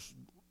I was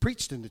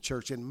preached in the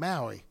church in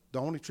Maui, the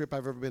only trip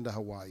I've ever been to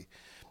Hawaii.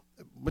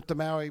 Went to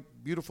Maui,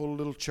 beautiful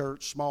little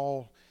church,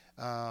 small,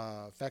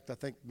 In fact, I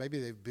think maybe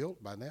they've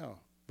built by now.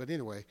 But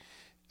anyway,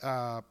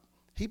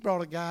 he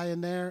brought a guy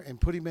in there and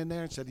put him in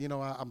there and said,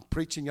 I'm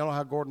preaching. You know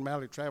how Gordon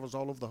Mallory travels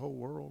all over the whole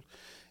world.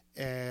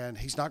 And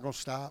he's not going to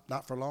stop,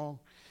 not for long.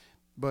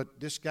 But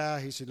this guy,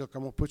 he said, look,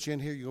 I'm going to put you in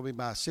here. You're going to be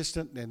my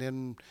assistant. And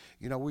then,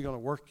 we're going to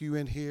work you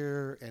in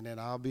here. And then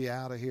I'll be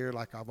out of here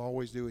like I've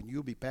always do. And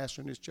you'll be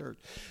pastoring this church.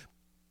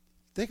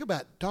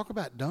 Talk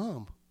about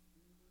dumb.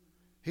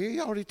 Here he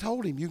already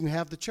told him you can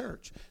have the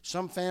church.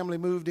 Some family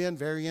moved in,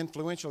 very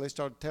influential. They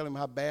started telling him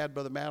how bad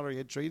Brother Mallory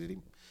had treated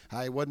him,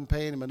 how he wasn't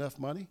paying him enough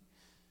money,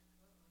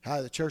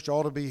 how the church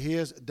ought to be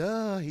his.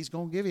 Duh, he's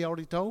going to give it. He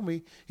already told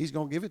me he's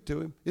going to give it to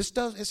him. This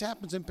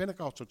happens in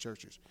Pentecostal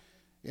churches.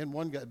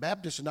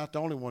 Baptists are not the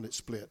only one that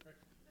split.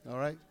 All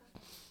right?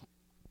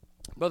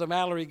 Brother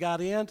Mallory got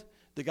in.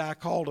 The guy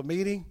called a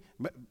meeting.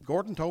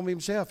 Gordon told me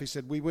himself. He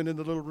said, we went in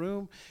the little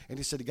room, and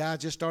he said the guy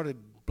just started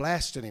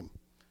blasting him.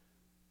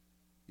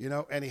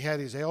 And he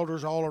had his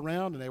elders all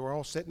around, and they were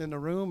all sitting in the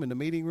room, in the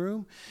meeting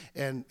room.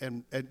 And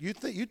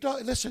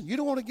listen, you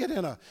don't want to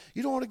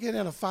get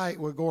in a fight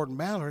with Gordon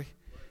Mallory.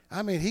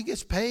 I mean, he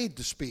gets paid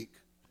to speak.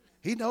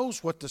 He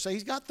knows what to say.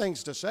 He's got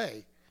things to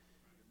say.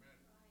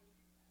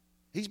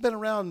 He's been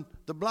around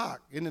the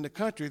block and in the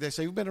country. They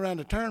say he's been around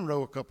the turn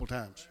row a couple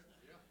times.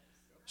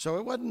 So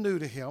it wasn't new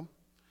to him.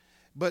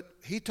 But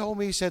he told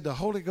me, he said, the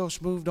Holy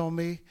Ghost moved on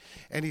me.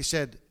 And he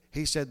said,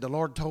 the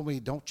Lord told me,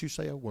 don't you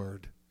say a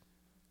word.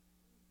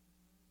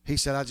 He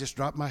said, I just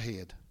dropped my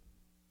head.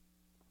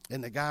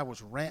 And the guy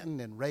was ranting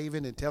and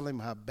raving and telling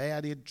him how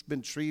bad he had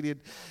been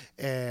treated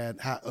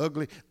and how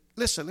ugly.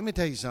 Listen, let me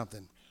tell you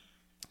something.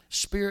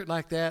 Spirit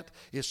like that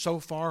is so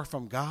far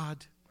from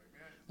God.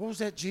 What was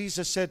that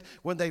Jesus said?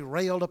 When they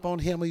railed upon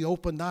him, he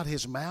opened not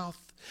his mouth.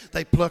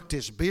 They plucked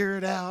his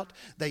beard out.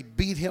 They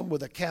beat him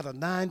with a cat of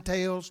nine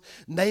tails,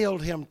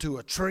 nailed him to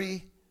a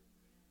tree.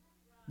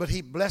 But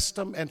he blessed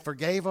them and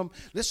forgave them.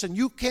 Listen,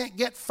 you can't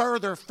get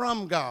further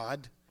from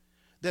God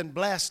than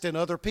blasting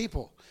other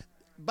people.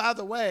 By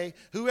the way,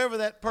 whoever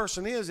that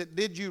person is that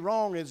did you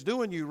wrong, is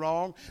doing you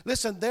wrong,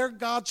 listen, they're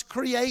God's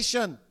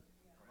creation.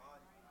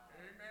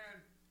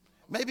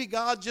 Maybe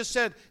God just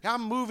said,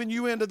 I'm moving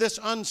you into this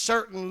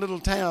uncertain little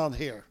town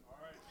here.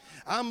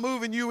 I'm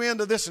moving you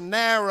into this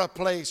narrow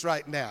place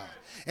right now.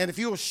 And if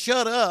you'll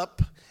shut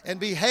up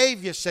and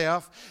behave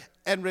yourself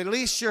and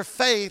release your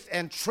faith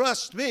and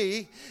trust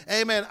me,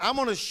 amen, I'm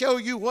going to show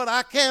you what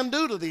I can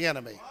do to the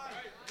enemy.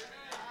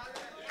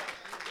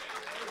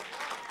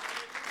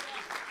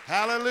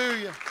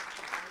 Hallelujah.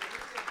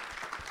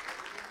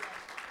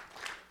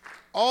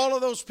 All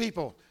of those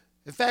people.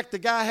 In fact, the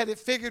guy had it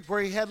figured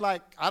where he had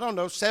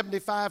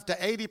 75 to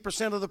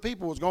 80% of the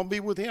people was going to be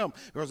with him.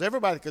 Because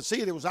everybody could see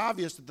it. It was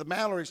obvious that the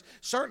Mallorys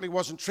certainly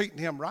wasn't treating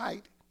him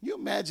right. You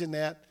imagine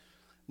that?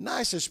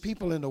 Nicest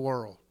people in the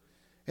world.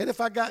 And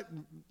if I got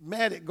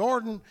mad at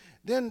Gordon,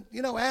 then,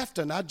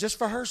 Afton, just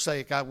for her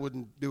sake, I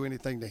wouldn't do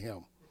anything to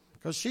him.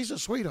 Because she's a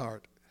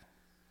sweetheart.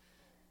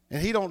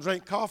 And he don't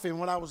drink coffee. And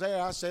when I was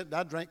there, I said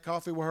I drank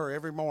coffee with her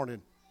every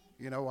morning.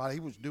 While he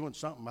was doing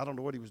something. I don't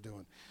know what he was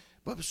doing.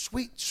 But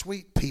sweet,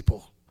 sweet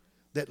people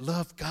that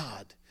love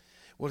God.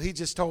 Well, he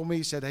just told me,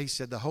 he said,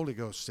 the Holy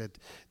Ghost said,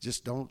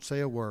 just don't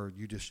say a word.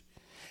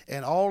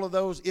 And all of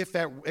those, if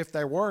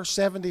there were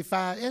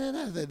 75,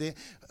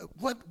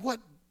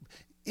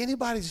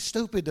 anybody's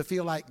stupid to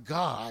feel like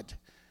God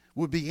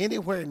would be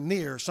anywhere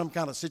near some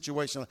kind of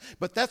situation.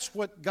 But that's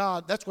what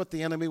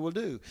the enemy will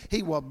do.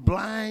 He will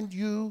blind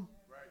you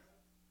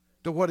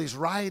to what is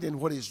right and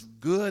what is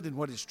good and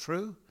what is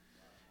true.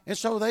 And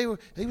so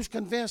he was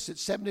convinced that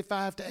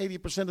 75 to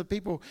 80% of the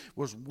people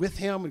was with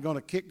him and going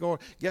to kick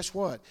Gordon. Guess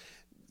what?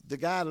 The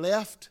guy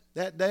left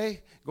that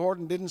day.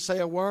 Gordon didn't say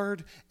a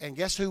word. And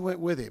guess who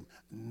went with him?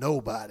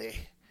 Nobody.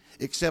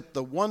 Except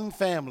the one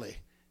family,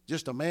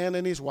 just a man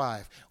and his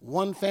wife.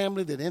 One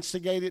family that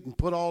instigated and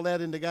put all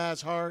that in the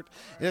guy's heart.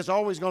 And there's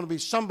always going to be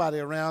somebody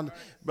around,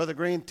 Brother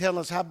Green, telling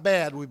us how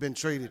bad we've been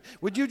treated.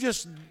 Would you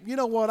just,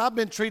 I've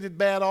been treated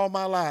bad all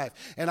my life.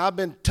 And I've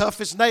been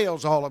tough as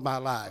nails all of my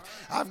life.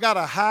 I've got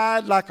to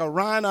hide like a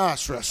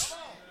rhinoceros.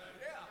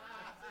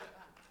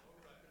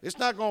 It's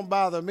not going to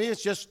bother me.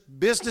 It's just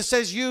business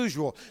as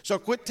usual. So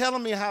quit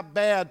telling me how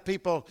bad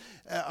people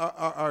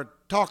are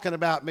talking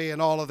about me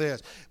and all of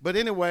this. But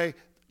anyway,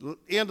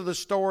 end of the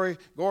story,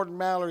 Gordon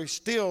Mallory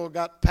still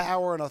got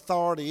power and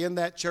authority in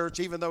that church,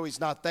 even though he's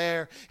not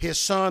there. His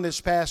son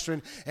is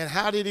pastoring. And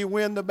how did he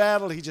win the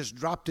battle? He just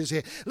dropped his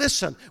head.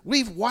 Listen,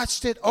 we've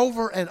watched it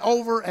over and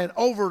over and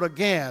over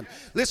again.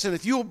 Listen,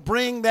 if you'll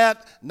bring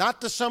that, not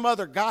to some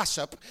other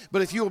gossip,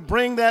 but if you'll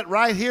bring that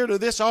right here to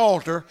this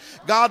altar,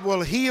 God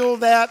will heal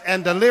that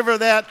and deliver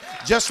that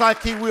just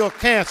like he will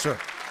cancer.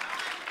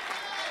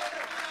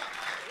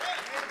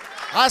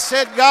 I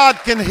said God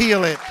can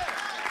heal it.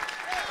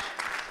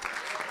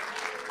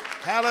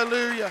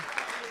 Hallelujah.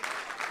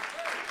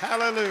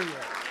 Hallelujah.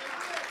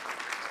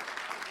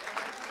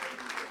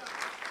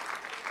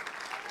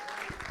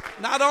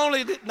 Not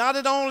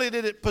only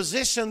did it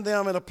position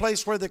them in a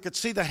place where they could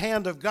see the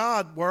hand of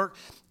God work,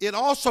 it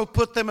also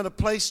put them in a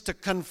place to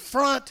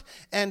confront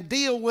and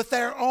deal with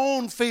their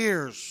own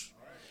fears.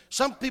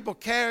 Some people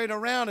carry it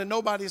around and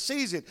nobody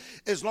sees it.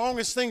 As long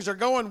as things are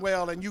going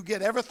well and you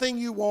get everything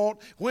you want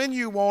when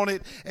you want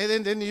it,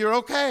 and then you're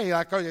okay.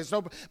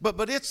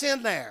 But it's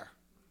in there.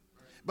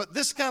 But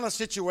this kind of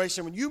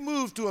situation, when you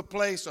move to a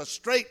place, a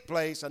straight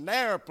place, a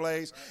narrow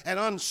place, an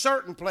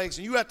uncertain place,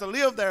 and you have to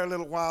live there a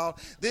little while,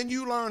 then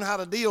you learn how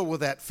to deal with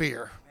that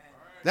fear.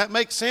 That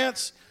makes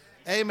sense?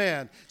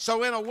 Amen.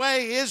 So in a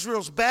way,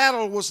 Israel's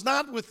battle was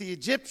not with the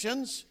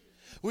Egyptians.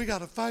 We got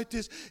to fight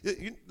this.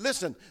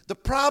 Listen, the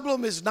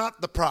problem is not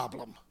the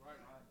problem.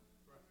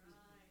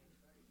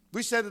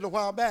 We said it a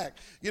while back.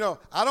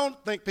 I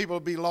don't think people will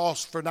be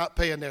lost for not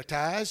paying their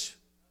tithes.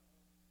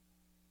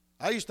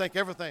 I used to think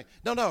everything.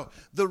 No.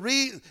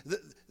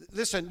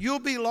 Listen, you'll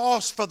be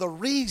lost for the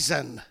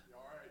reason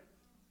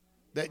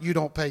that you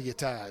don't pay your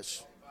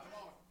tithes.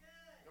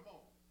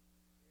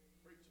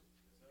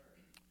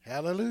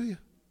 Hallelujah.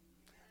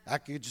 I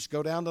could just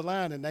go down the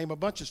line and name a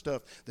bunch of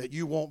stuff that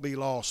you won't be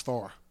lost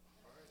for.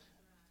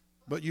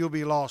 But you'll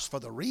be lost for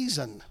the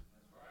reason.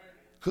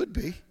 Could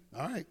be.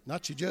 All right.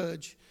 Not your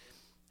judge.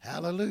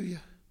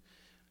 Hallelujah.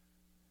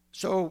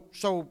 So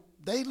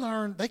they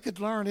could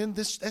learn in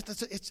this.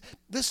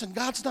 Listen,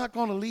 God's not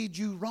going to lead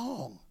you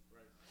wrong.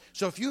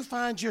 So if you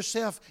find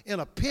yourself in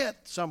a pit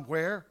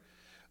somewhere,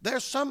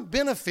 there's some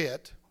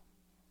benefit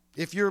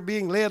if you're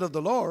being led of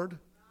the Lord,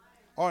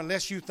 or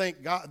unless you think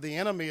the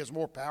enemy is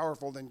more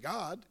powerful than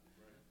God.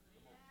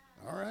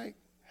 All right.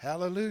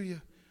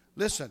 Hallelujah.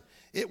 Listen,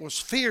 it was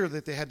fear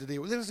that they had to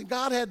deal with. Listen,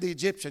 God had the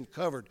Egyptian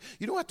covered.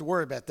 You don't have to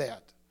worry about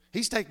that.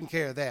 He's taking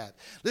care of that.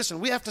 Listen,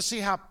 we have to see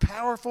how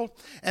powerful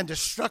and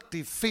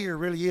destructive fear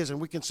really is, and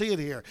we can see it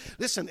here.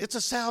 Listen, it's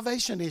a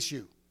salvation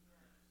issue.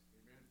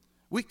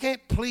 We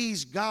can't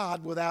please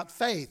God without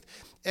faith.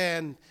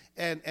 And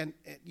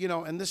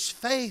this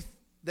faith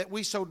that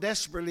we so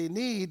desperately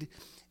need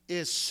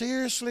is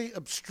seriously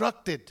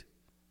obstructed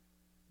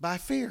by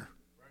fear.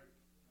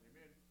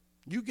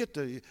 You get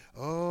to,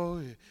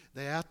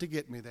 they're out to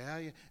get me.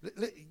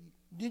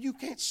 You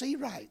can't see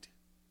right.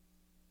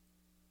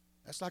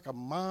 That's like a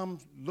mom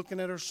looking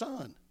at her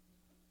son.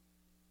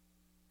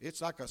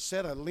 It's like a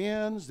set of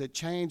lens that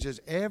changes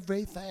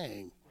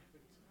everything.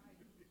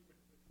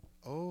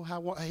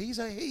 He's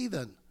a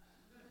heathen.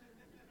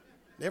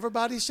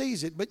 Everybody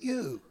sees it but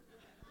you.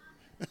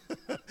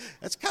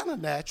 That's kind of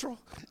natural.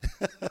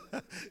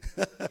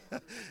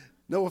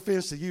 No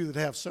offense to you that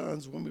have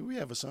sons. We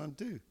have a son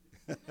too.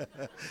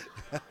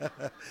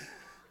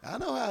 I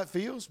know how it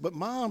feels, but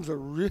moms are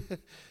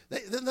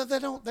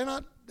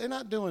they're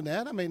not doing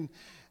that. I mean,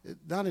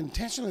 not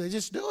intentionally, they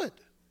just do it.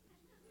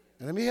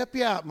 And let me help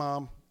you out,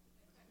 Mom.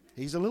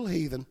 He's a little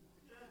heathen.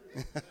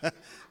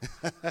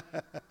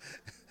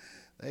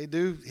 They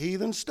do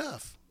heathen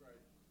stuff.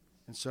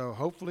 And so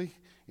hopefully,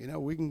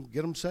 we can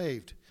get them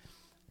saved.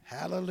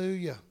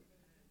 Hallelujah.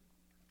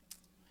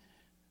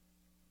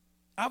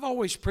 I've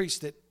always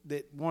preached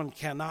that one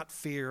cannot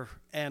fear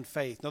and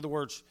faith. In other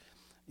words,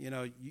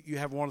 you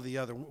have one or the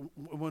other.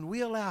 When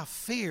we allow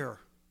fear,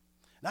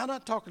 now I'm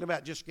not talking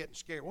about just getting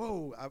scared.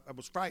 Whoa, I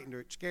was frightened or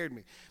it scared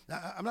me.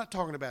 Now, I'm not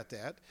talking about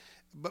that.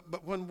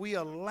 But when we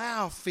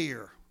allow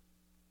fear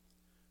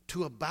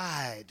to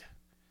abide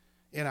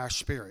in our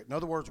spirit. In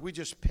other words, we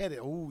just pet it.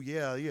 Oh,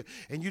 yeah.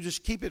 And you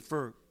just keep it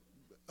for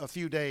a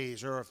few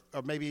days or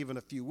maybe even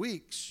a few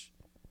weeks.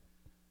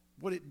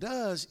 What it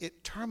does,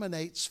 it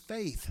terminates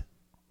faith.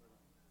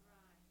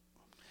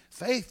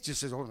 Faith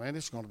just says, man,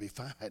 it's going to be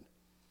fine.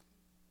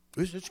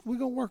 We're going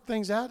to work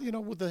things out,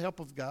 with the help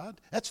of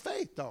God. That's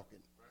faith talking.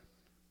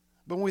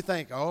 But when we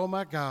think, oh,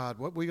 my God,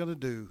 what are we going to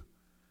do?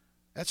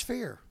 That's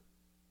fear.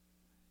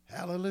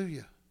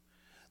 Hallelujah.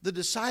 The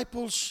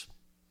disciples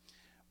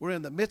were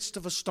in the midst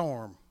of a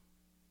storm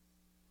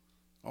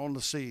on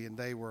the sea, and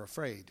they were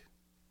afraid.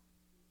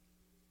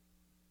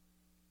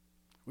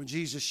 When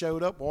Jesus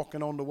showed up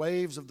walking on the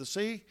waves of the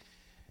sea,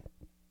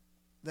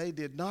 they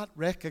did not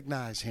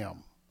recognize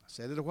him. I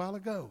said it a while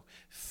ago.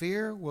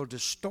 Fear will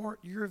distort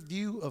your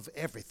view of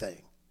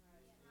everything.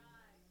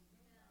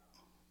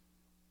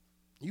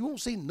 You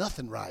won't see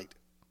nothing right.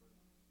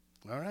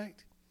 All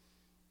right?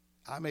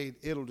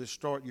 It'll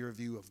distort your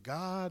view of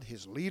God,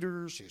 his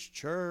leaders, his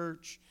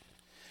church.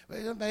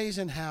 It's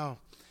amazing how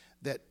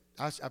that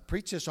I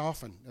preach this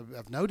often.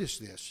 I've noticed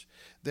this,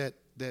 that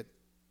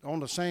on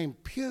the same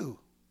pew,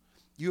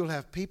 you'll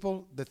have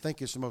people that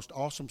think it's the most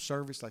awesome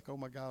service, like, oh,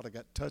 my God, I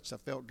got touched, I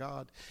felt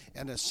God.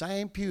 And the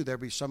same pew,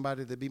 there'll be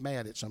somebody that'll be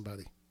mad at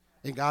somebody.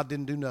 And God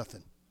didn't do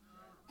nothing.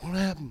 What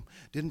happened?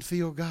 Didn't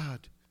feel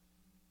God.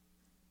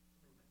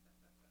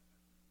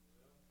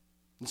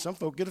 And some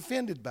folk get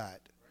offended by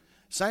it.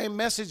 Same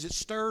message that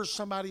stirs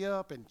somebody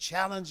up and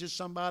challenges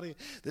somebody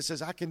that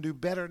says, I can do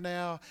better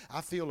now.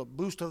 I feel a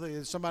boost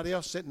of somebody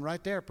else sitting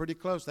right there pretty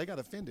close. They got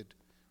offended.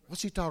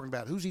 What's he talking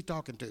about? Who's he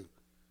talking to?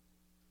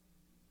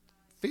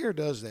 Fear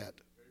does that.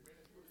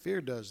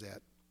 Fear does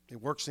that.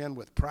 It works in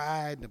with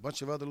pride and a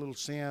bunch of other little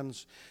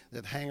sins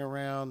that hang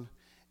around,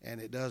 and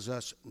it does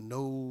us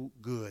no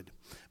good.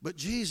 But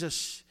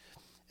Jesus,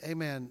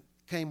 amen,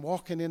 came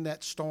walking in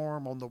that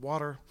storm on the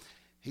water.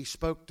 He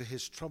spoke to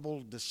his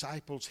troubled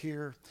disciples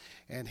here,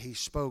 and he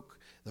spoke.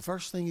 The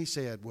first thing he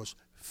said was,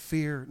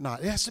 fear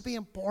not. It has to be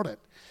important.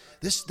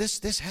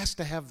 This has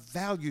to have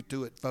value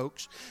to it,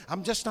 folks.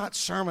 I'm just not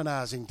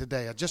sermonizing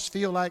today. I just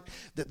feel like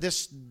that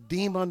this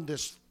demon,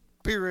 this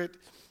spirit,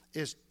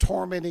 is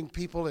tormenting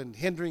people and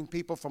hindering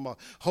people from a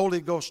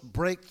Holy Ghost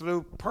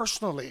breakthrough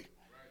personally.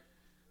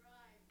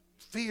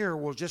 Fear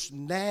will just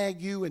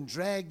nag you and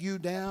drag you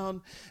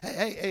down.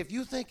 Hey, if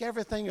you think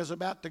everything is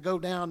about to go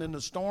down in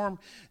the storm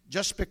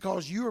just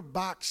because you're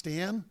boxed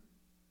in,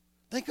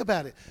 think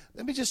about it.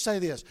 Let me just say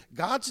this.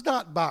 God's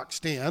not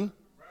boxed in.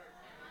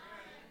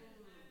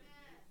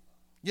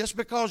 Just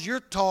because you're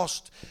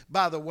tossed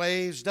by the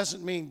waves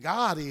doesn't mean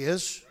God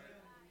is.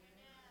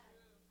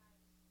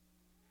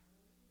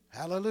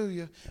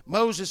 Hallelujah.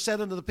 Moses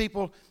said unto the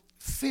people,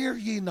 fear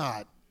ye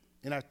not,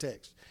 in our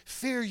text.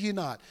 Fear ye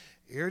not.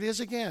 Here it is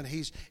again.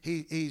 He's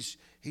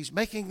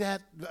making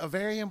that a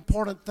very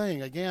important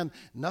thing. Again,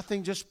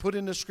 nothing just put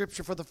in the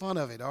scripture for the fun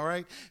of it, all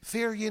right?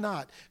 Fear ye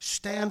not.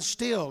 Stand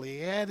still.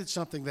 He added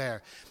something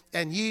there.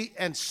 And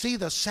see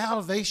the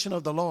salvation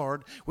of the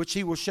Lord, which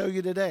he will show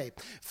you today.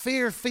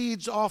 Fear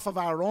feeds off of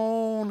our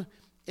own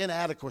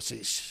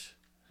inadequacies.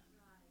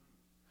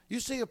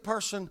 You see a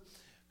person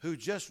who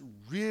just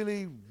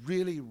really,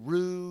 really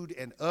rude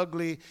and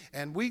ugly,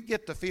 and we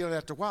get the feeling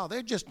after a while,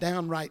 they're just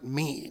downright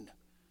mean.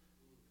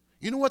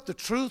 You know what the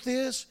truth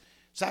is?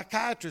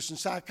 Psychiatrists and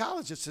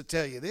psychologists will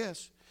tell you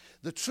this.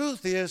 The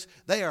truth is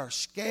they are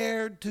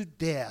scared to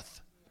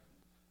death.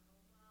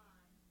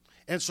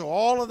 And so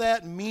all of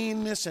that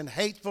meanness and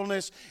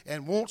hatefulness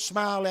and won't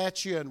smile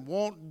at you and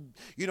won't,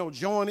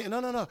 join in.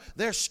 No.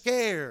 They're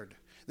scared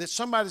that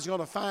somebody's going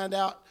to find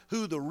out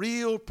who the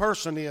real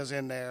person is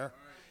in there.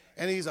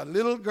 And he's a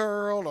little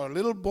girl or a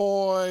little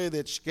boy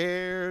that's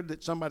scared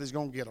that somebody's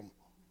going to get them.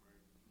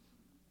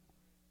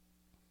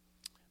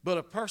 But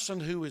a person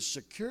who is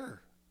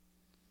secure,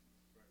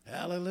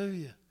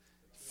 hallelujah,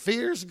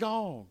 fear's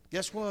gone.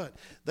 Guess what?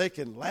 They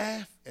can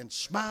laugh and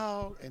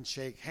smile and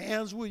shake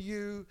hands with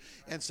you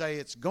and say,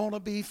 it's going to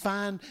be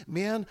fine.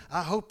 Men,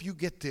 I hope you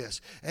get this.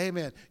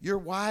 Amen. Your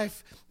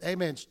wife,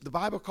 amen, the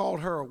Bible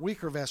called her a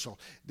weaker vessel.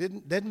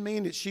 Didn't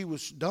mean that she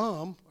was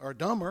dumb or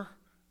dumber.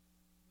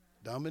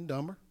 Dumb and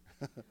dumber.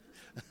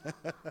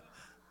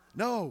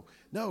 No.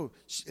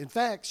 In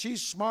fact,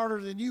 she's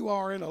smarter than you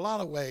are in a lot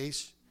of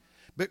ways,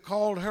 but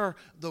called her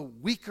the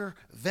weaker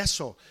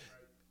vessel.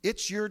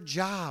 It's your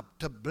job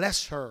to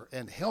bless her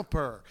and help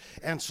her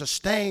and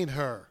sustain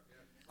her.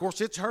 Of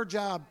course, it's her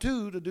job,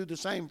 too, to do the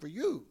same for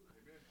you.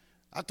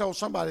 I told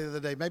somebody the other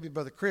day, maybe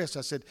Brother Chris,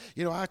 I said,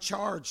 I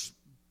charge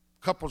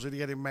couples that are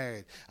getting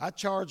married. I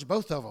charge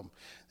both of them.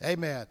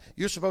 Amen.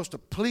 You're supposed to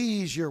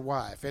please your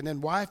wife. And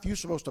then wife, you're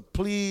supposed to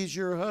please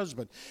your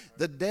husband.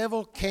 The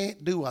devil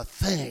can't do a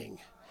thing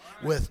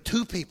with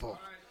two people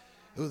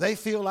who they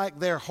feel like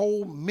their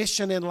whole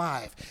mission in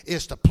life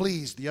is to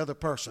please the other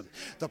person.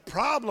 The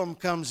problem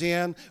comes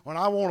in when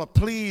I want to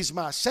please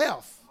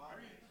myself,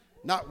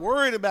 not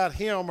worried about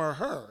him or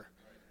her.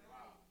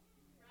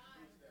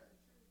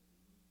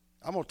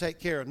 I'm going to take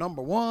care of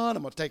number one.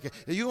 I'm going to take care.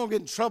 You're going to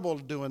get in trouble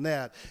doing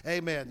that.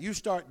 Amen. You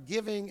start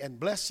giving and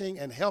blessing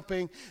and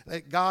helping.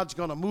 That God's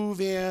going to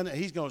move in and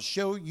he's going to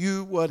show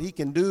you what he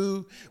can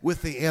do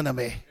with the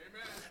enemy. Amen.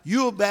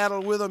 You'll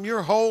battle with him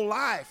your whole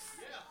life,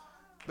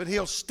 but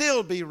he'll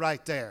still be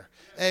right there.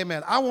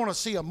 Amen. I want to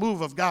see a move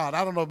of God.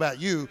 I don't know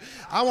about you.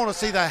 I want to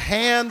see the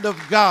hand of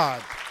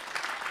God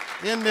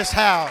in this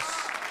house.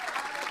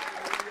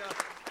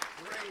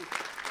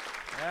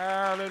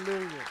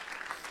 Hallelujah.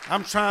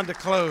 I'm trying to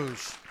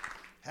close.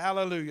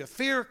 Hallelujah.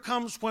 Fear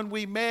comes when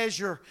we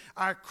measure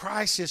our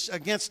crisis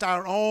against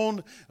our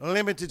own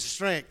limited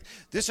strength.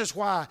 This is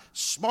why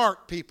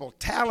smart people,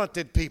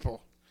 talented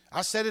people,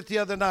 I said it the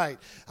other night.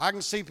 I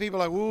can see people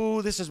like,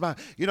 ooh, this is my,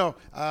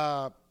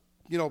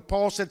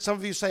 Paul said, some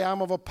of you say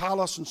I'm of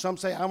Apollos and some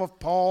say I'm of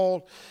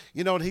Paul.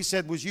 And he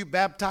said, was you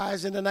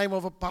baptized in the name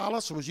of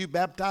Apollos or was you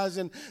baptized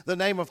in the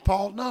name of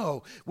Paul?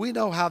 No, we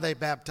know how they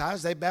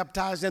baptized. They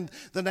baptized in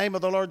the name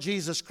of the Lord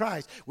Jesus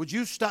Christ. Would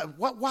you stop?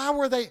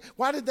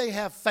 Why did they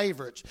have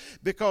favorites?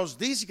 Because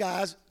these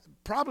guys,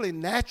 probably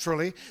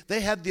naturally, they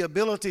had the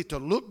ability to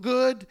look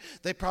good.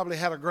 They probably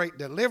had a great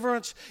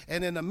deliverance.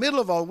 And in the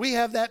middle of all, we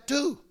have that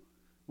too.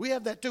 We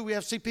have that too. We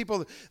see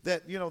people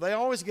that, they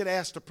always get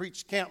asked to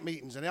preach camp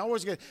meetings and they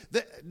always get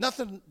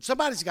nothing.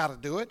 Somebody's got to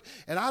do it.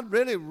 And I'd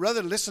really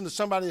rather listen to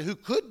somebody who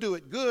could do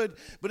it good.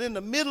 But in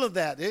the middle of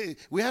that,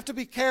 we have to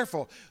be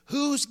careful.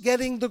 Who's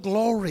getting the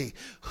glory?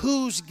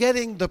 Who's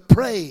getting the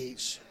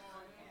praise?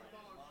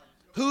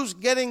 Who's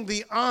getting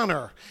the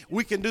honor?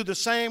 We can do the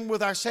same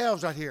with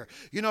ourselves right here.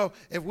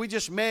 If we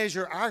just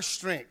measure our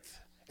strength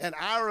and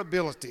our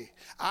ability,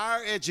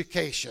 our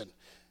education,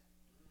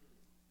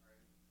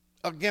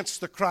 against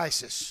the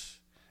crisis,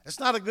 It's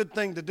not a good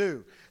thing to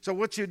do. So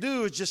what you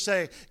do is just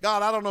say,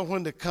 God, I don't know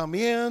when to come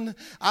in.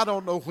 I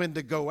don't know when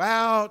to go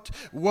out.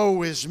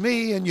 Woe is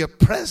me in your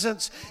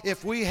presence.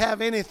 If we have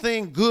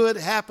anything good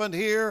happen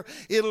here,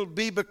 it'll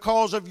be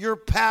because of your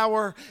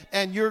power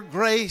and your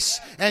grace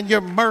and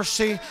your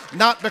mercy,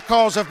 not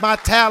because of my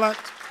talent.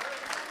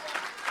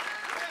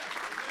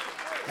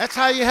 That's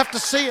how you have to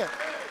see it.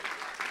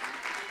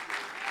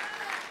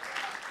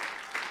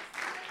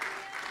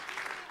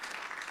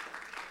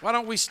 Why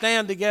don't we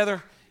stand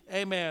together?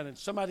 Amen. And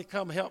somebody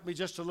come help me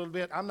just a little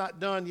bit. I'm not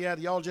done yet.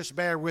 Y'all just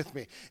bear with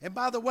me. And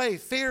by the way,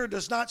 fear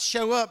does not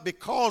show up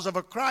because of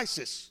a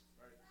crisis.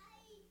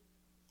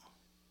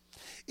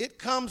 It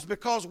comes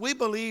because we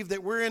believe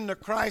that we're in the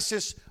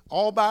crisis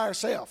all by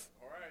ourselves.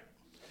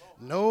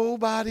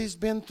 Nobody's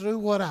been through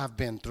what I've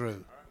been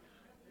through.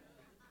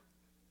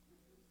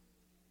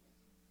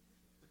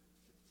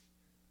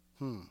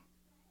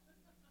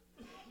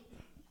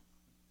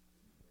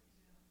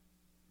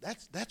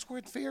 That's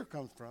where fear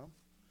comes from.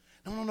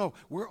 No.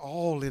 We're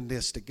all in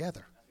this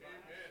together.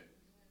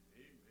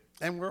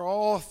 And we're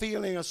all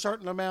feeling a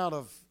certain amount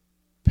of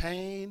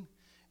pain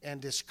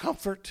and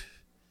discomfort,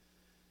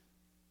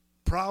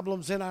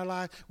 problems in our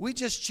life. We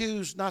just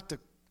choose not to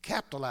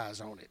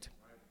capitalize on it.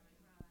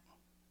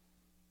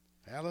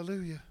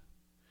 Hallelujah.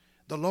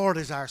 The Lord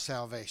is our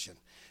salvation.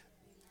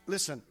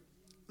 Listen.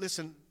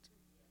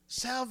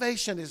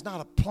 Salvation is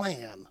not a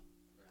plan.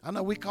 I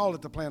know we call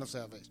it the plan of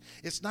salvation.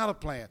 It's not a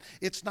plan.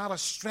 It's not a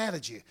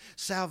strategy.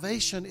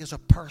 Salvation is a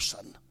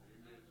person.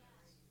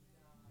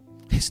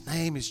 His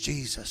name is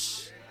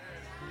Jesus.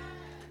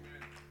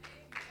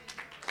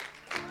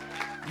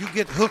 You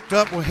get hooked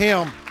up with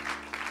him.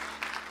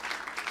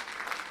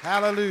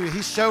 Hallelujah.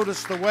 He showed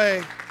us the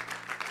way.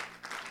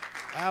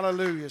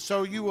 Hallelujah.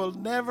 So you will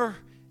never,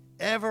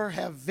 ever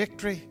have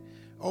victory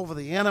over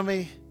the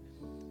enemy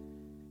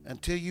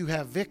until you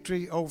have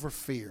victory over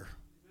fear.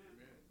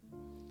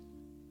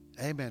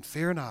 Amen.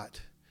 Fear not.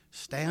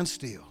 Stand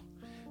still.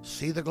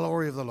 See the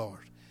glory of the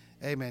Lord.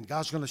 Amen.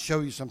 God's going to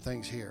show you some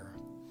things here.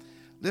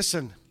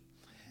 Listen,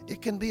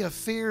 it can be a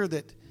fear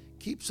that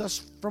keeps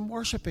us from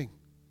worshiping.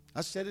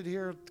 I said it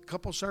here a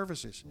couple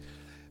services.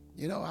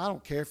 You know, I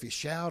don't care if you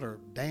shout or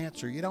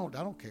dance or you don't.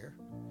 I don't care.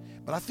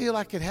 But I feel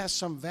like it has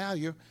some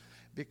value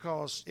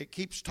because it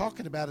keeps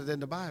talking about it in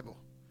the Bible.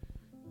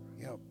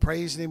 You know,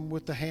 praise him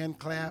with the hand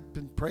clap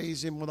and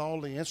praise him with all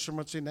the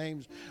instruments he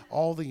names,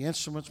 all the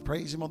instruments,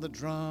 praise him on the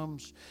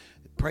drums,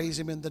 praise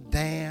him in the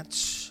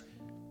dance.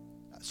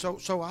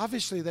 So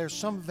obviously there's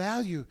some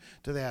value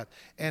to that.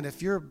 And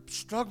if you're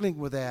struggling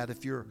with that,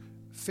 if you're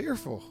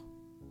fearful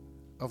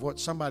of what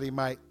somebody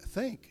might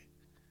think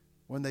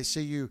when they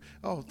see you,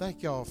 oh,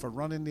 thank y'all for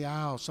running the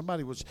aisle.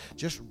 Somebody was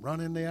just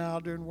running the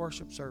aisle during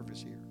worship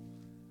service here.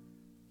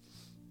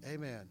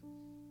 Amen.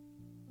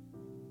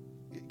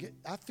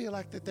 I feel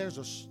like that there's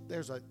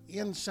an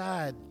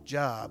inside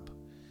job,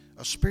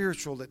 a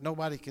spiritual that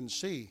nobody can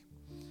see.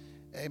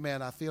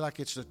 Amen. I feel like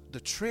it's the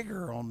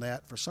trigger on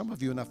that for some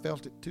of you, and I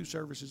felt it 2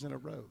 services in a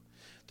row.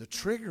 The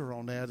trigger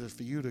on that is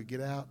for you to get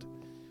out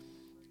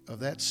of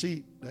that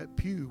seat, that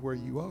pew where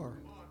you are.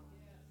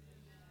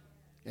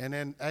 And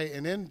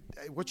then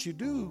what you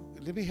do,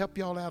 let me help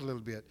y'all out a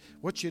little bit.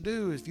 What you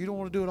do is if you don't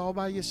want to do it all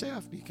by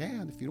yourself, you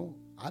can. If you don't,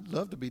 I'd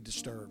love to be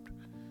disturbed.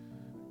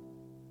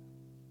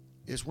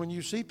 Is when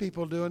you see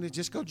people doing it,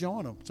 just go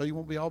join them so you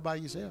won't be all by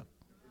yourself.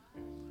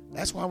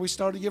 That's why we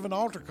started giving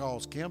altar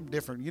calls, Kim,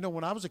 different. You know,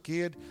 when I was a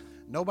kid,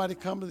 nobody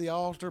come to the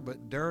altar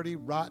but dirty,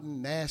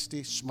 rotten,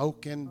 nasty,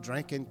 smoking,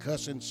 drinking,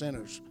 cussing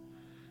sinners.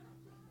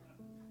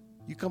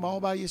 You come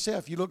all by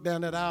yourself. You look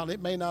down that aisle, it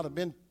may not have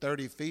been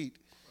 30 feet,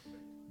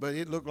 but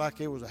it looked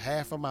like it was a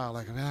half a mile.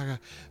 Like,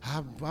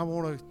 I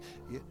want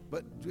to,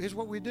 but here's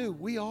what we do.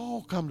 We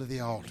all come to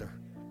the altar.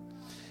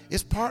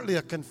 It's partly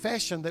a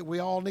confession that we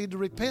all need to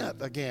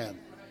repent again.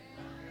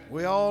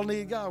 We all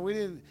need God. We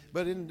didn't,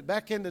 but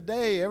back in the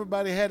day,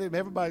 everybody had him.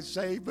 Everybody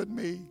saved but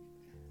me.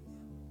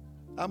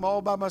 I'm all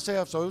by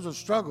myself, so it was a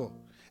struggle.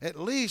 At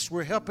least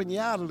we're helping you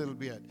out a little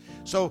bit.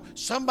 So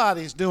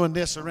somebody's doing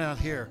this around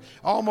here.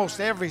 Almost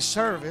every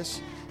service,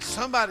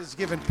 somebody's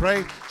giving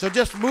praise. So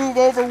just move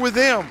over with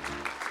them.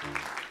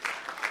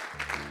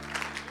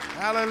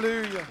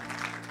 Hallelujah.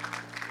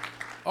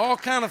 All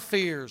kind of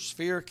fears.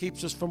 Fear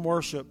keeps us from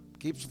worship.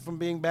 Keeps us from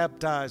being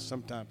baptized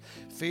sometimes.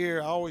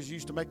 Fear, I always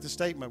used to make the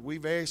statement, we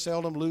very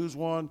seldom lose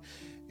one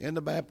in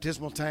the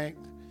baptismal tank.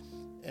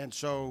 And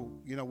so,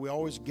 you know, we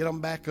always get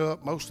them back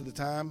up most of the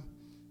time.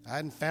 I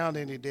hadn't found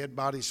any dead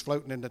bodies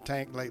floating in the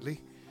tank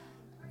lately,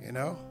 you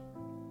know.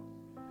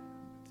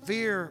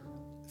 Fear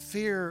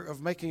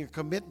of making a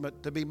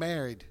commitment to be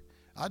married.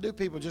 I do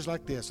people just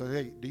like this. I say,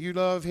 hey, do you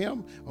love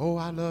him? Oh,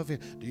 I love him.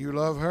 Do you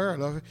love her? I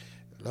love her.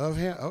 Love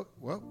him? Oh,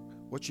 well,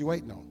 what you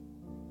waiting on?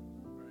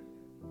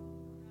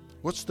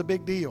 What's the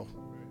big deal?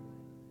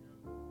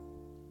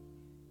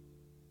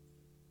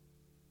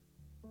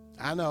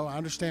 I know, I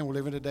understand we're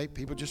living today.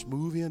 People just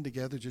move in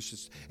together,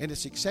 and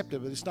it's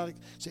accepted, but it's not.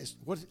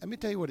 Let me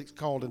tell you what it's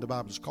called in the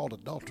Bible. It's called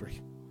adultery.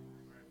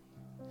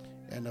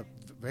 And the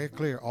Very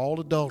clear. All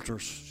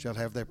adulterers shall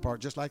have their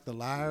part, just like the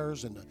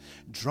liars and the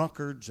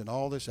drunkards and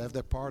all this have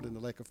their part in the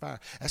lake of fire.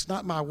 That's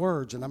not my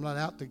words, and I'm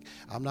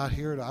not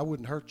here I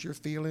wouldn't hurt your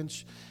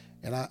feelings.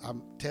 And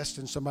I'm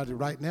testing somebody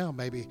right now,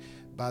 maybe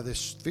by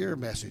this fear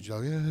message.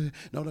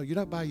 No, you're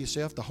not by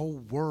yourself. The whole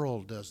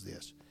world does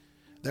this.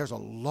 There's a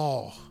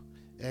law,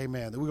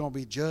 amen, that we're going to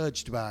be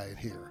judged by it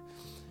here.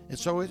 And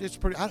so it's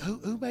pretty,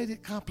 who made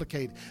it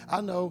complicated? I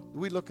know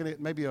we're looking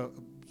at maybe a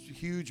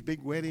huge,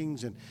 big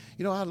weddings. And,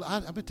 I'm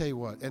going to tell you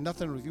what, and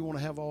nothing, if you want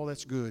to have all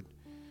that's good,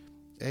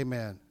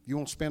 amen. You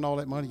want to spend all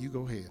that money, you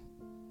go ahead.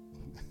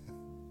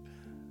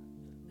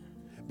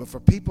 But for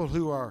people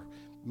who are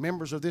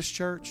members of this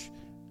church,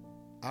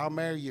 I'll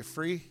marry you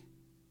free.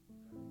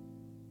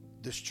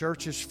 This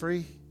church is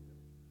free.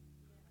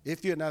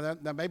 If you now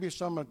maybe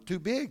some are too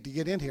big to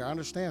get in here. I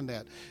understand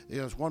that.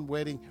 There's one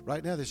wedding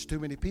right now. There's too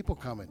many people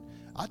coming.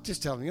 I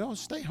just tell them,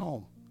 stay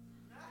home.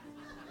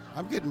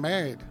 I'm getting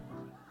married.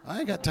 I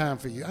ain't got time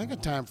for you. I ain't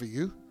got time for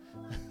you.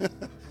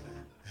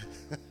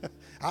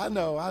 I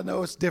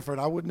know it's different.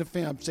 I wouldn't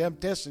offend. I'm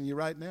testing you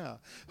right now.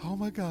 Oh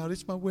my God,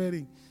 it's my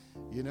wedding.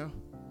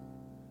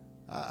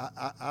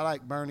 I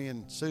like Bernie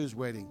and Sue's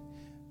wedding.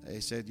 They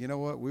said, you know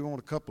what? We want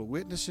a couple of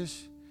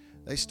witnesses.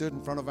 They stood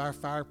in front of our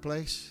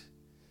fireplace.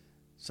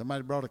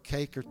 Somebody brought a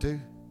cake or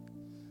two.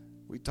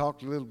 We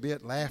talked a little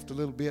bit, laughed a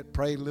little bit,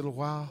 prayed a little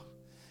while.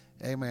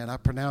 Amen. I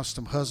pronounced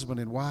them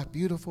husband and wife.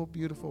 Beautiful,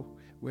 beautiful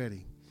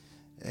wedding.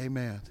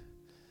 Amen.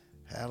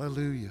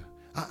 Hallelujah.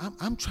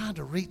 I'm trying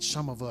to reach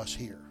some of us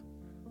here.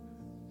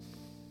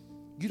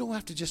 You don't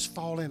have to just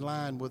fall in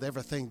line with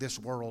everything this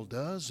world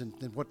does and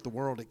what the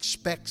world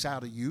expects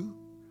out of you.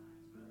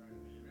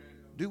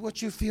 Do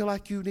what you feel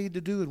like you need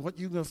to do and what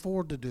you can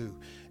afford to do.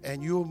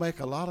 And you'll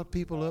make a lot of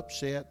people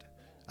upset.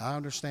 I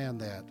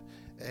understand that.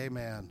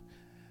 Amen.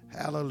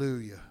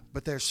 Hallelujah.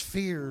 But there's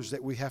fears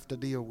that we have to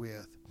deal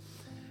with.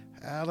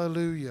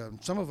 Hallelujah.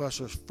 Some of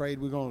us are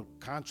afraid we're going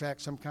to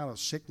contract some kind of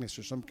sickness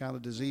or some kind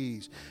of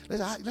disease.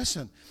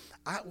 Listen,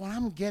 what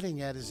I'm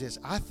getting at is this.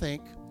 I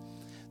think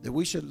that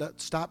we should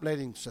stop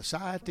letting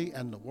society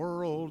and the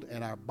world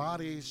and our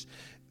bodies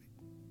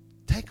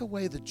take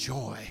away the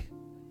joy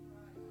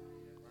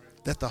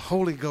that the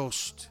Holy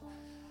Ghost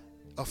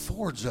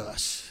affords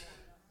us.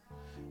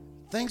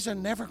 Things are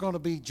never going to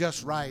be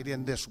just right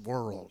in this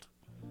world.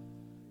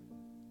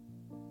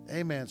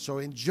 Amen. So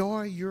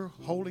enjoy your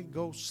Holy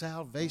Ghost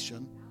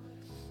salvation.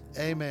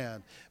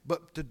 Amen.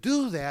 But to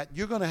do that,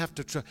 you're going to have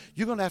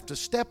to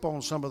step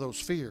on some of those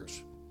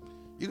fears.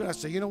 You're going to have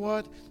to say, you know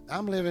what?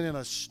 I'm living in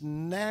a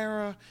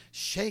narrow,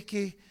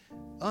 shaky,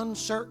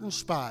 uncertain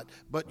spot.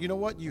 But you know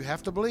what? You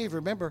have to believe.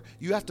 Remember,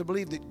 you have to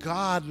believe that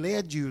God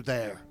led you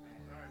there.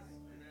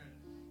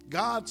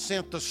 God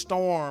sent the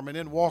storm and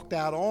then walked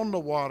out on the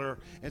water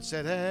and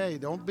said, hey,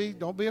 don't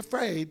be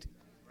afraid.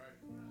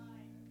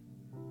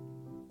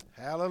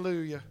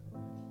 Hallelujah.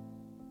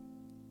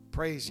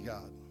 Praise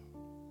God.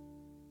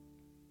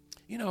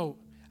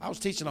 I was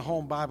teaching a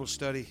home Bible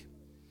study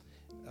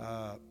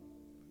a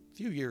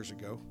few years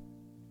ago.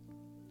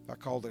 If I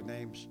called their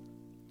names,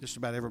 just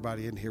about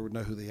everybody in here would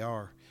know who they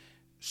are.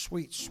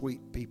 Sweet,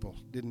 sweet people.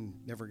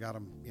 Never got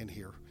them in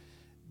here.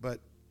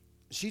 But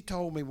she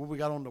told me when we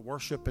got on the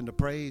worship and the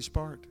praise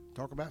part,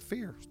 talking about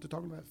fear.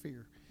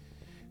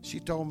 She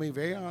told me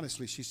very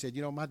honestly, she said,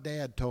 my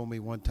dad told me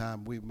one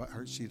time,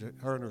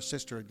 her and her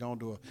sister had gone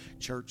to a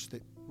church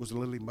that was a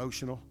little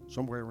emotional,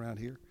 somewhere around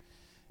here,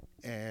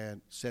 and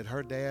said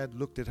her dad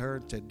looked at her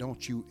and said,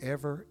 don't you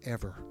ever,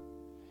 ever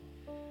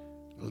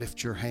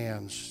lift your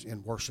hands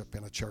in worship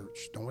in a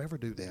church. Don't ever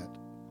do that.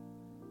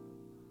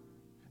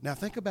 Now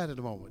think about it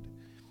a moment.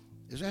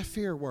 Is that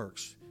fear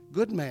works?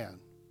 Good man,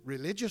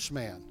 religious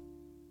man,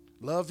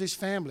 loves his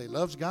family,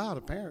 loves God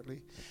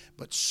apparently,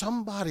 but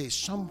somebody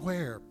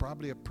somewhere,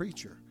 probably a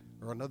preacher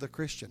or another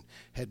Christian,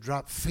 had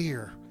dropped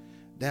fear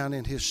down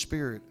in his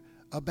spirit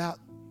about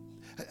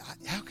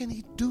how can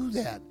he do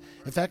that?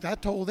 In fact, I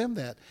told them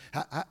that.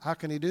 How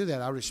can he do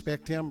that? I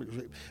respect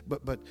him,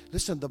 but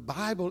listen, the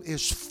Bible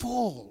is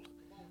full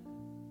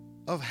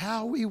of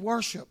how we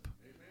worship.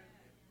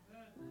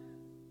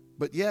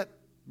 But yet,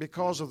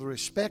 because of the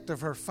respect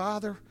of her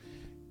father,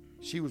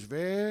 she was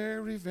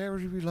very,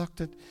 very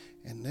reluctant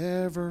and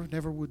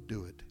never would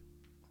do it.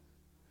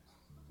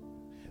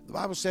 The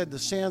Bible said the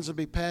sins will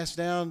be passed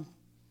down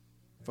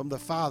from the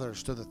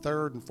fathers to the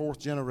third and fourth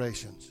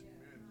generations.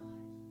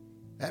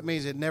 That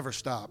means it never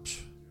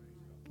stops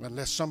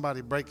unless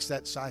somebody breaks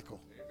that cycle.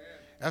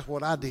 That's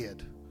what I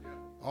did.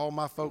 All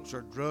my folks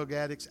are drug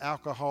addicts,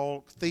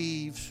 alcohol,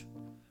 thieves.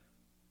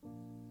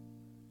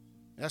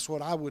 That's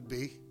what I would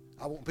be.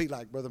 I won't be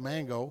like Brother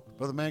Mango.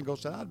 Brother Mango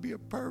said, I'd be a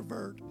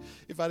pervert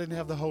if I didn't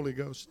have the Holy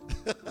Ghost.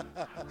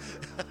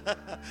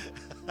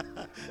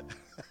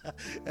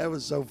 That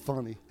was so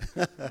funny.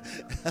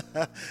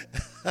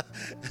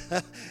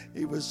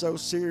 He was so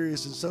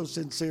serious and so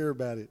sincere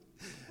about it.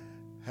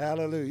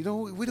 Hallelujah.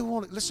 We don't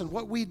want to, listen,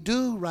 what we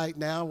do right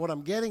now, what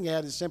I'm getting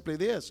at is simply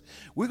this.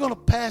 We're going to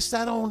pass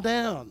that on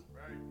down.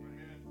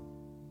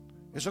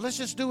 And so let's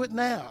just do it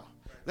now.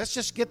 Let's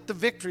just get the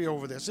victory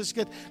over this.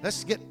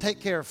 Take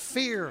care of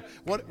fear.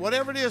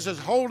 Whatever it is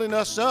holding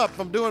us up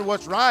from doing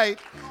what's right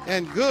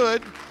and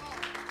good.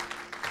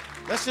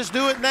 Let's just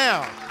do it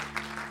now.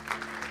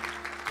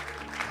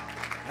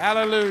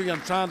 Hallelujah.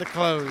 I'm trying to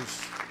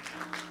close.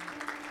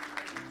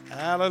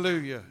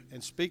 Hallelujah.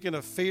 And speaking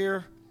of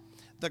fear,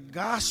 the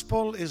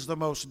gospel is the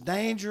most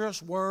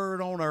dangerous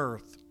word on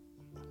earth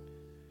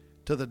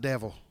to the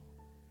devil.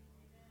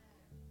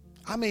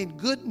 I mean,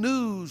 good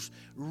news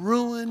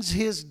ruins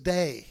his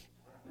day.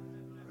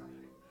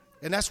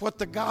 And that's what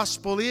the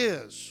gospel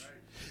is.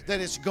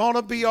 That it's going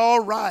to be all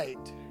right.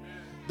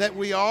 That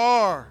we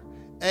are,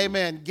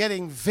 amen,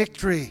 getting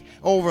victory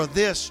over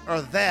this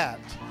or that.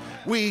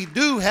 We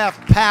do have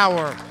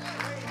power.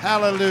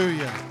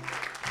 Hallelujah.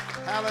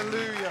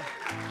 Hallelujah.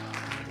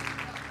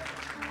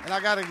 And I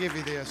got to give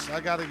you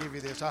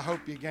this. I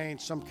hope you gain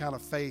some kind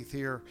of faith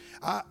here.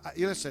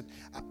 Listen,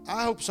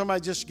 I hope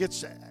somebody just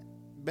gets...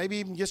 Maybe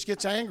even just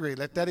gets angry.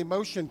 Let that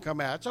emotion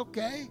come out. It's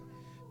okay.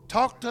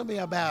 Talk to me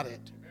about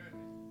it.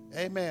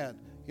 Amen.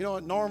 You know,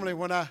 normally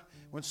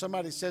when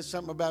somebody says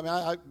something about me,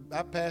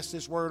 I pass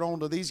this word on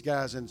to these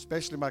guys, and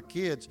especially my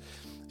kids.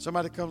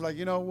 Somebody comes like,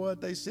 you know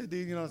what they said?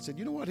 I said,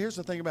 you know what? Here's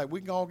the thing about it.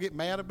 We can all get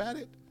mad about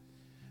it.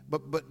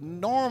 But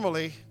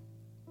normally,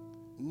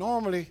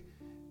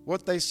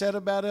 what they said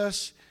about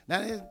us,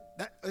 now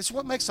it's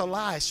what makes a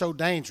lie so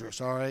dangerous,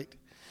 all right?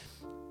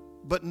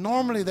 But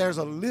normally there's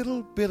a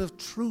little bit of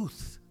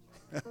truth.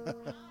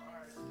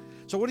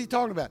 So what are you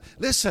talking about?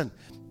 Listen,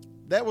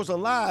 that was a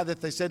lie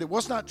that they said. It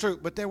was not true,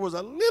 but there was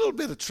a little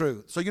bit of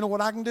truth. So you know what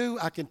I can do?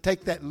 I can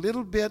take that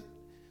little bit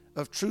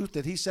of truth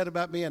that he said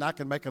about me, and I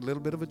can make a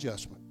little bit of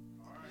adjustment.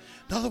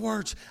 In other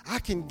words, I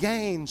can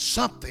gain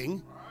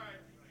something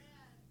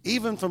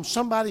even from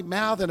somebody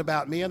mouthing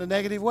about me in a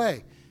negative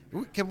way.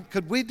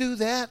 Could we do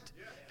that?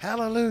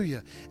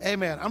 Hallelujah.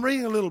 Amen. I'm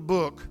reading a little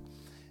book.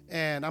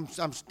 And I'm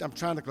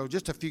trying to close.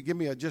 Give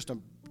me just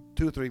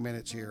 2 or 3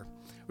 minutes here.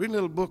 Reading a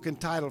little book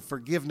entitled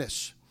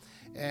Forgiveness.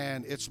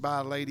 And it's by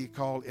a lady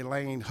called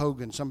Elaine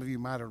Hogan. Some of you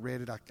might have read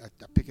it. I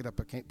pick it up.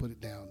 I can't put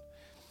it down.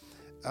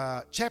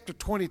 Chapter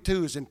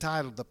 22 is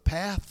entitled The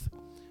Path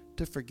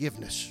to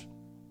Forgiveness.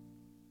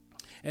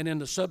 And then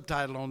the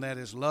subtitle on that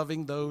is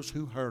Loving Those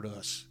Who Hurt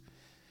Us.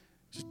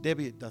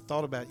 Debbie, I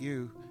thought about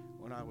you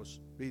when I was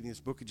reading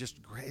this book. It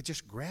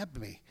just grabbed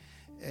me.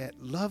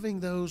 Loving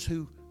those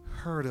who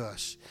hurt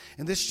us.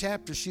 In this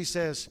chapter, she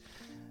says,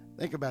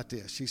 think about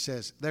this. She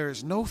says, there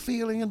is no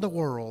feeling in the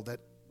world that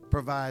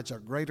provides a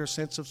greater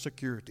sense of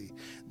security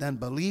than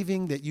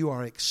believing that you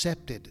are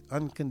accepted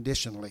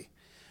unconditionally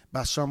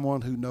by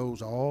someone who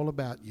knows all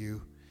about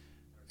you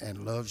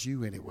and loves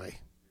you anyway.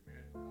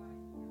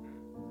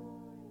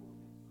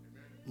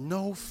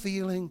 No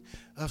feeling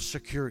of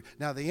security.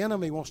 Now, the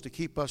enemy wants to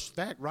keep us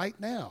back right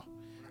now.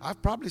 I've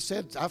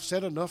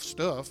said enough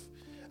stuff.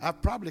 I've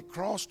probably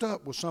crossed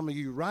up with some of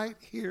you right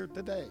here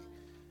today.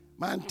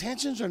 My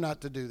intentions are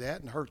not to do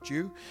that and hurt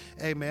you.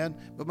 Amen.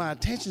 But my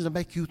intentions are to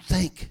make you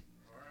think.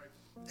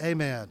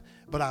 Amen.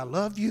 But I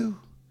love you.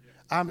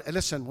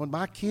 Listen, when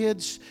my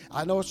kids,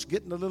 I know it's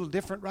getting a little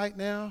different right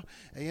now.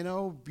 You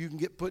know, you can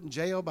get put in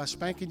jail by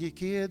spanking your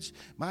kids.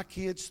 My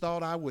kids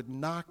thought I would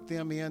knock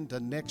them into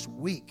next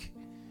week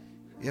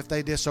if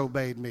they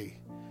disobeyed me.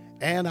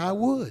 And I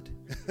would.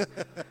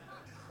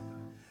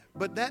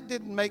 But that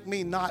didn't make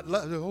me not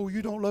love. Oh,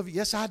 you don't love it?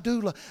 Yes, I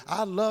do.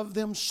 I love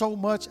them so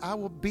much, I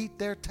will beat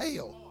their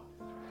tail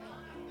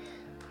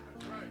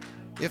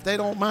if they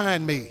don't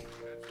mind me.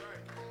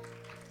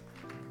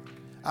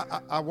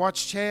 I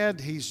watched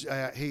Chad. He's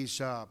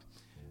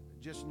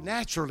just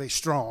naturally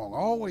strong.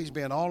 Always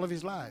been all of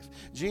his life.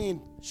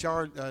 Gene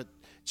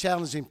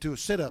challenged him to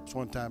sit-ups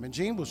one time, and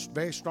Gene was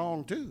very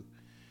strong too.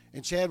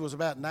 And Chad was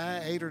about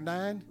 8 or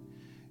 9,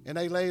 and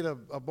they laid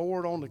a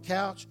board on the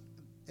couch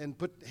and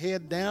put the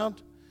head down,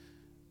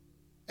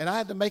 and I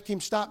had to make him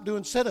stop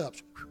doing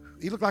sit-ups.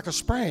 He looked like a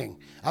spring.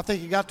 I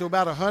think he got to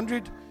about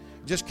 100,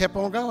 just kept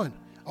on going.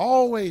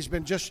 Always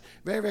been just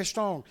very, very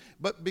strong.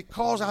 But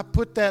because I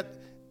put that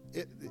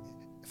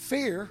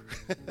fear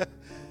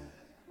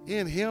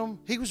in him,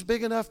 he was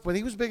big enough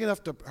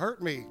to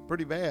hurt me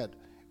pretty bad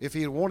if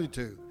he had wanted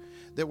to,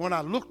 that when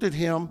I looked at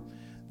him,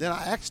 then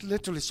I actually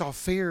literally saw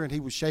fear and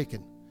he was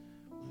shaking.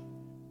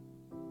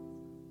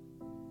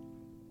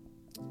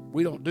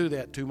 We don't do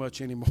that too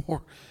much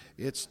anymore.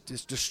 It's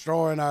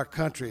destroying our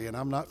country, and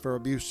I'm not for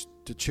abuse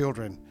to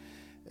children.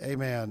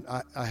 Amen.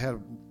 I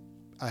had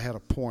a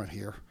point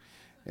here,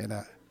 and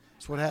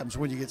it's what happens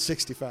when you get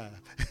 65.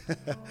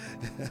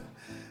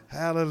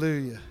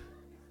 Hallelujah.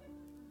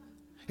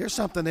 Here's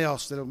something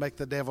else that'll make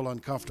the devil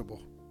uncomfortable.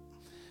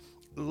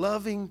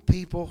 Loving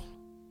people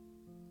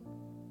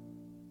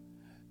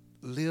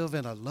live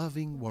in a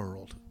loving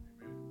world,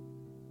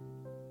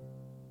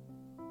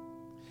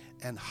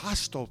 and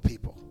hostile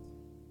people,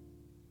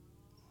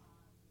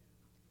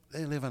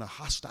 they live in a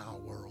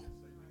hostile world.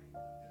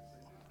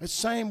 It's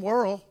the same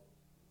world.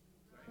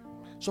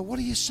 So what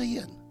are you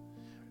seeing?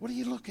 What are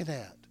you looking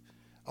at?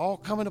 All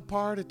coming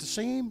apart at the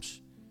seams?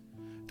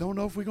 Don't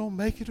know if we're going to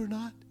make it or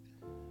not?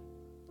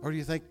 Or do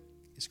you think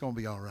it's going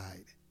to be all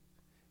right?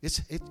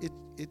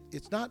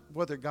 It's not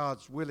whether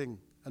God's willing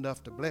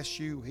enough to bless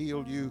you,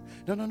 heal you.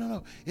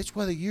 No. It's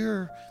whether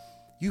you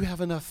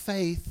have enough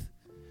faith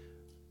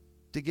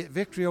to get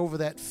victory over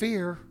that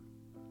fear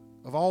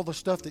of all the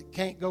stuff that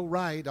can't go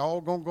right,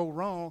 all going to go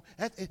wrong.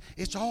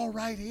 It's all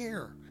right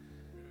here.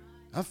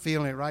 I'm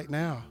feeling it right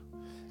now.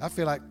 I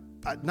feel like,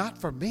 not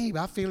for me,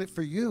 but I feel it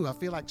for you. I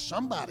feel like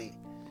somebody,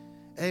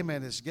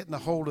 amen, is getting a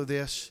hold of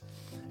this.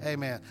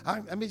 Amen.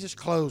 Let me just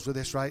close with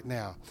this right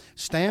now.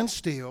 Stand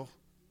still.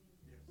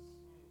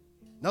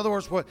 In other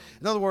words,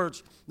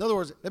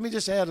 let me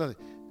just add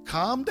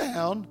calm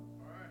down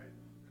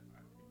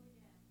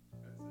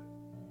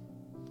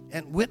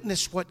and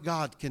witness what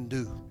God can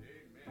do.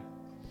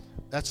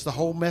 That's the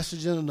whole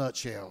message in a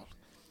nutshell.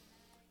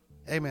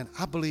 Amen.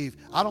 I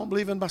don't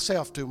believe in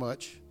myself too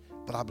much,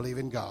 but I believe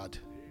in God.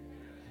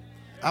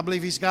 I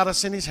believe He's got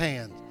us in His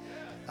hand.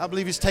 I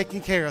believe He's taking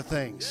care of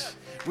things.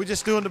 We're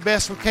just doing the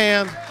best we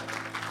can.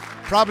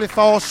 Probably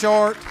fall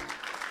short.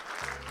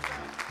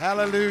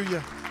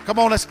 Hallelujah. Come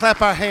on, let's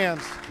clap our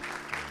hands.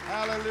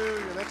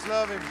 Hallelujah. Let's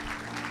love Him.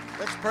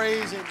 Let's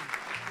praise Him.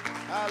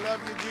 I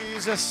love you,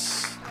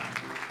 Jesus.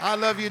 I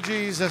love you,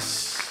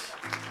 Jesus.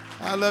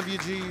 I love you,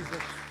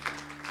 Jesus.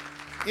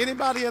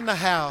 Anybody in the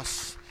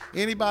house?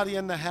 Anybody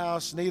in the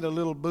house need a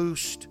little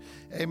boost?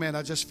 Amen.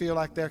 I just feel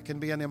like there can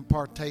be an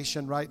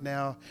impartation right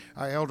now.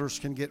 Our elders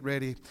can get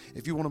ready.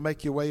 If you want to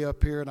make your way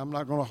up here, and I'm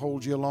not going to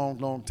hold you a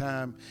long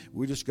time.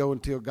 We just go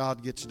until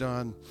God gets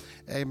done.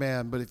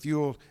 Amen. But if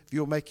you'll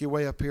make your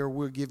way up here,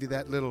 we'll give you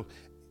that little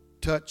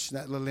touch,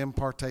 that little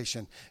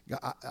impartation.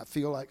 I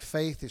feel like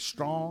faith is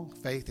strong.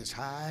 Faith is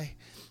high.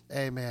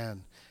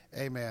 Amen.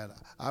 Amen.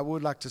 I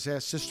would like to say,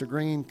 Sister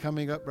Green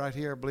coming up right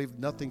here, I believe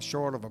nothing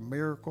short of a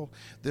miracle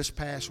this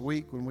past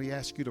week when we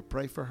asked you to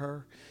pray for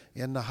her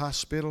in the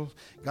hospital.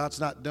 God's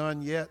not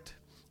done yet.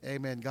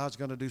 Amen. God's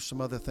going to do some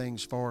other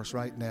things for us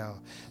right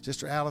now.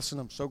 Sister Allison,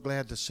 I'm so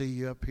glad to see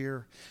you up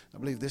here. I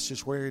believe this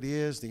is where it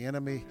is. The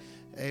enemy,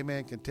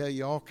 amen, can tell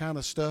you all kind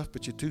of stuff,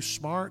 but you're too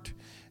smart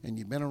and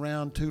you've been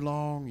around too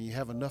long. And you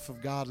have enough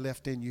of God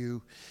left in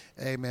you,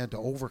 amen, to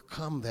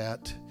overcome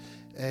that.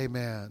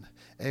 Amen.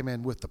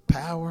 Amen. With the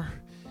power.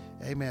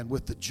 Amen.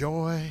 With the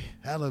joy.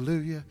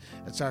 Hallelujah.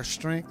 That's our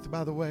strength,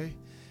 by the way.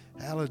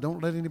 Hallelujah.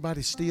 Don't let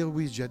anybody steal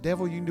with you.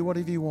 Devil, you can do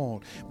whatever you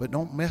want, but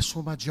don't mess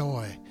with my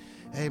joy.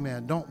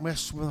 Amen. Don't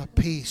mess with my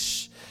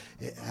peace.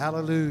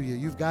 Hallelujah.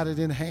 You've got it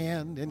in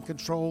hand, in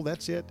control.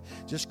 That's it.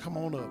 Just come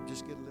on up.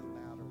 Just get a little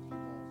louder. Come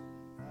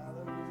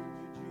on.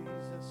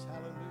 Hallelujah, Jesus.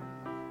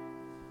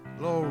 Hallelujah.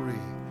 Glory.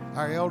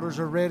 Our elders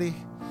are ready.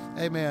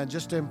 Amen.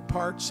 Just to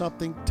impart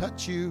something,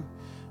 touch you.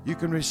 You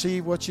can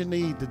receive what you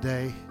need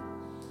today.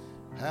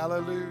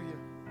 Hallelujah.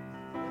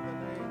 In the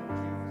name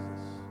of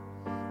Jesus.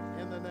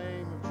 In the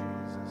name of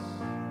Jesus.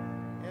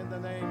 In the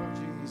name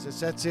of Jesus.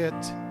 That's it.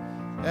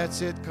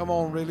 That's it. Come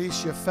on,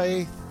 release your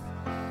faith.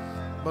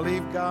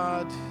 Believe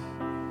God.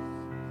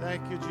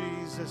 Thank you,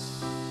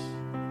 Jesus.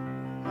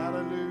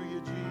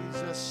 Hallelujah,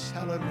 Jesus.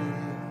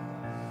 Hallelujah.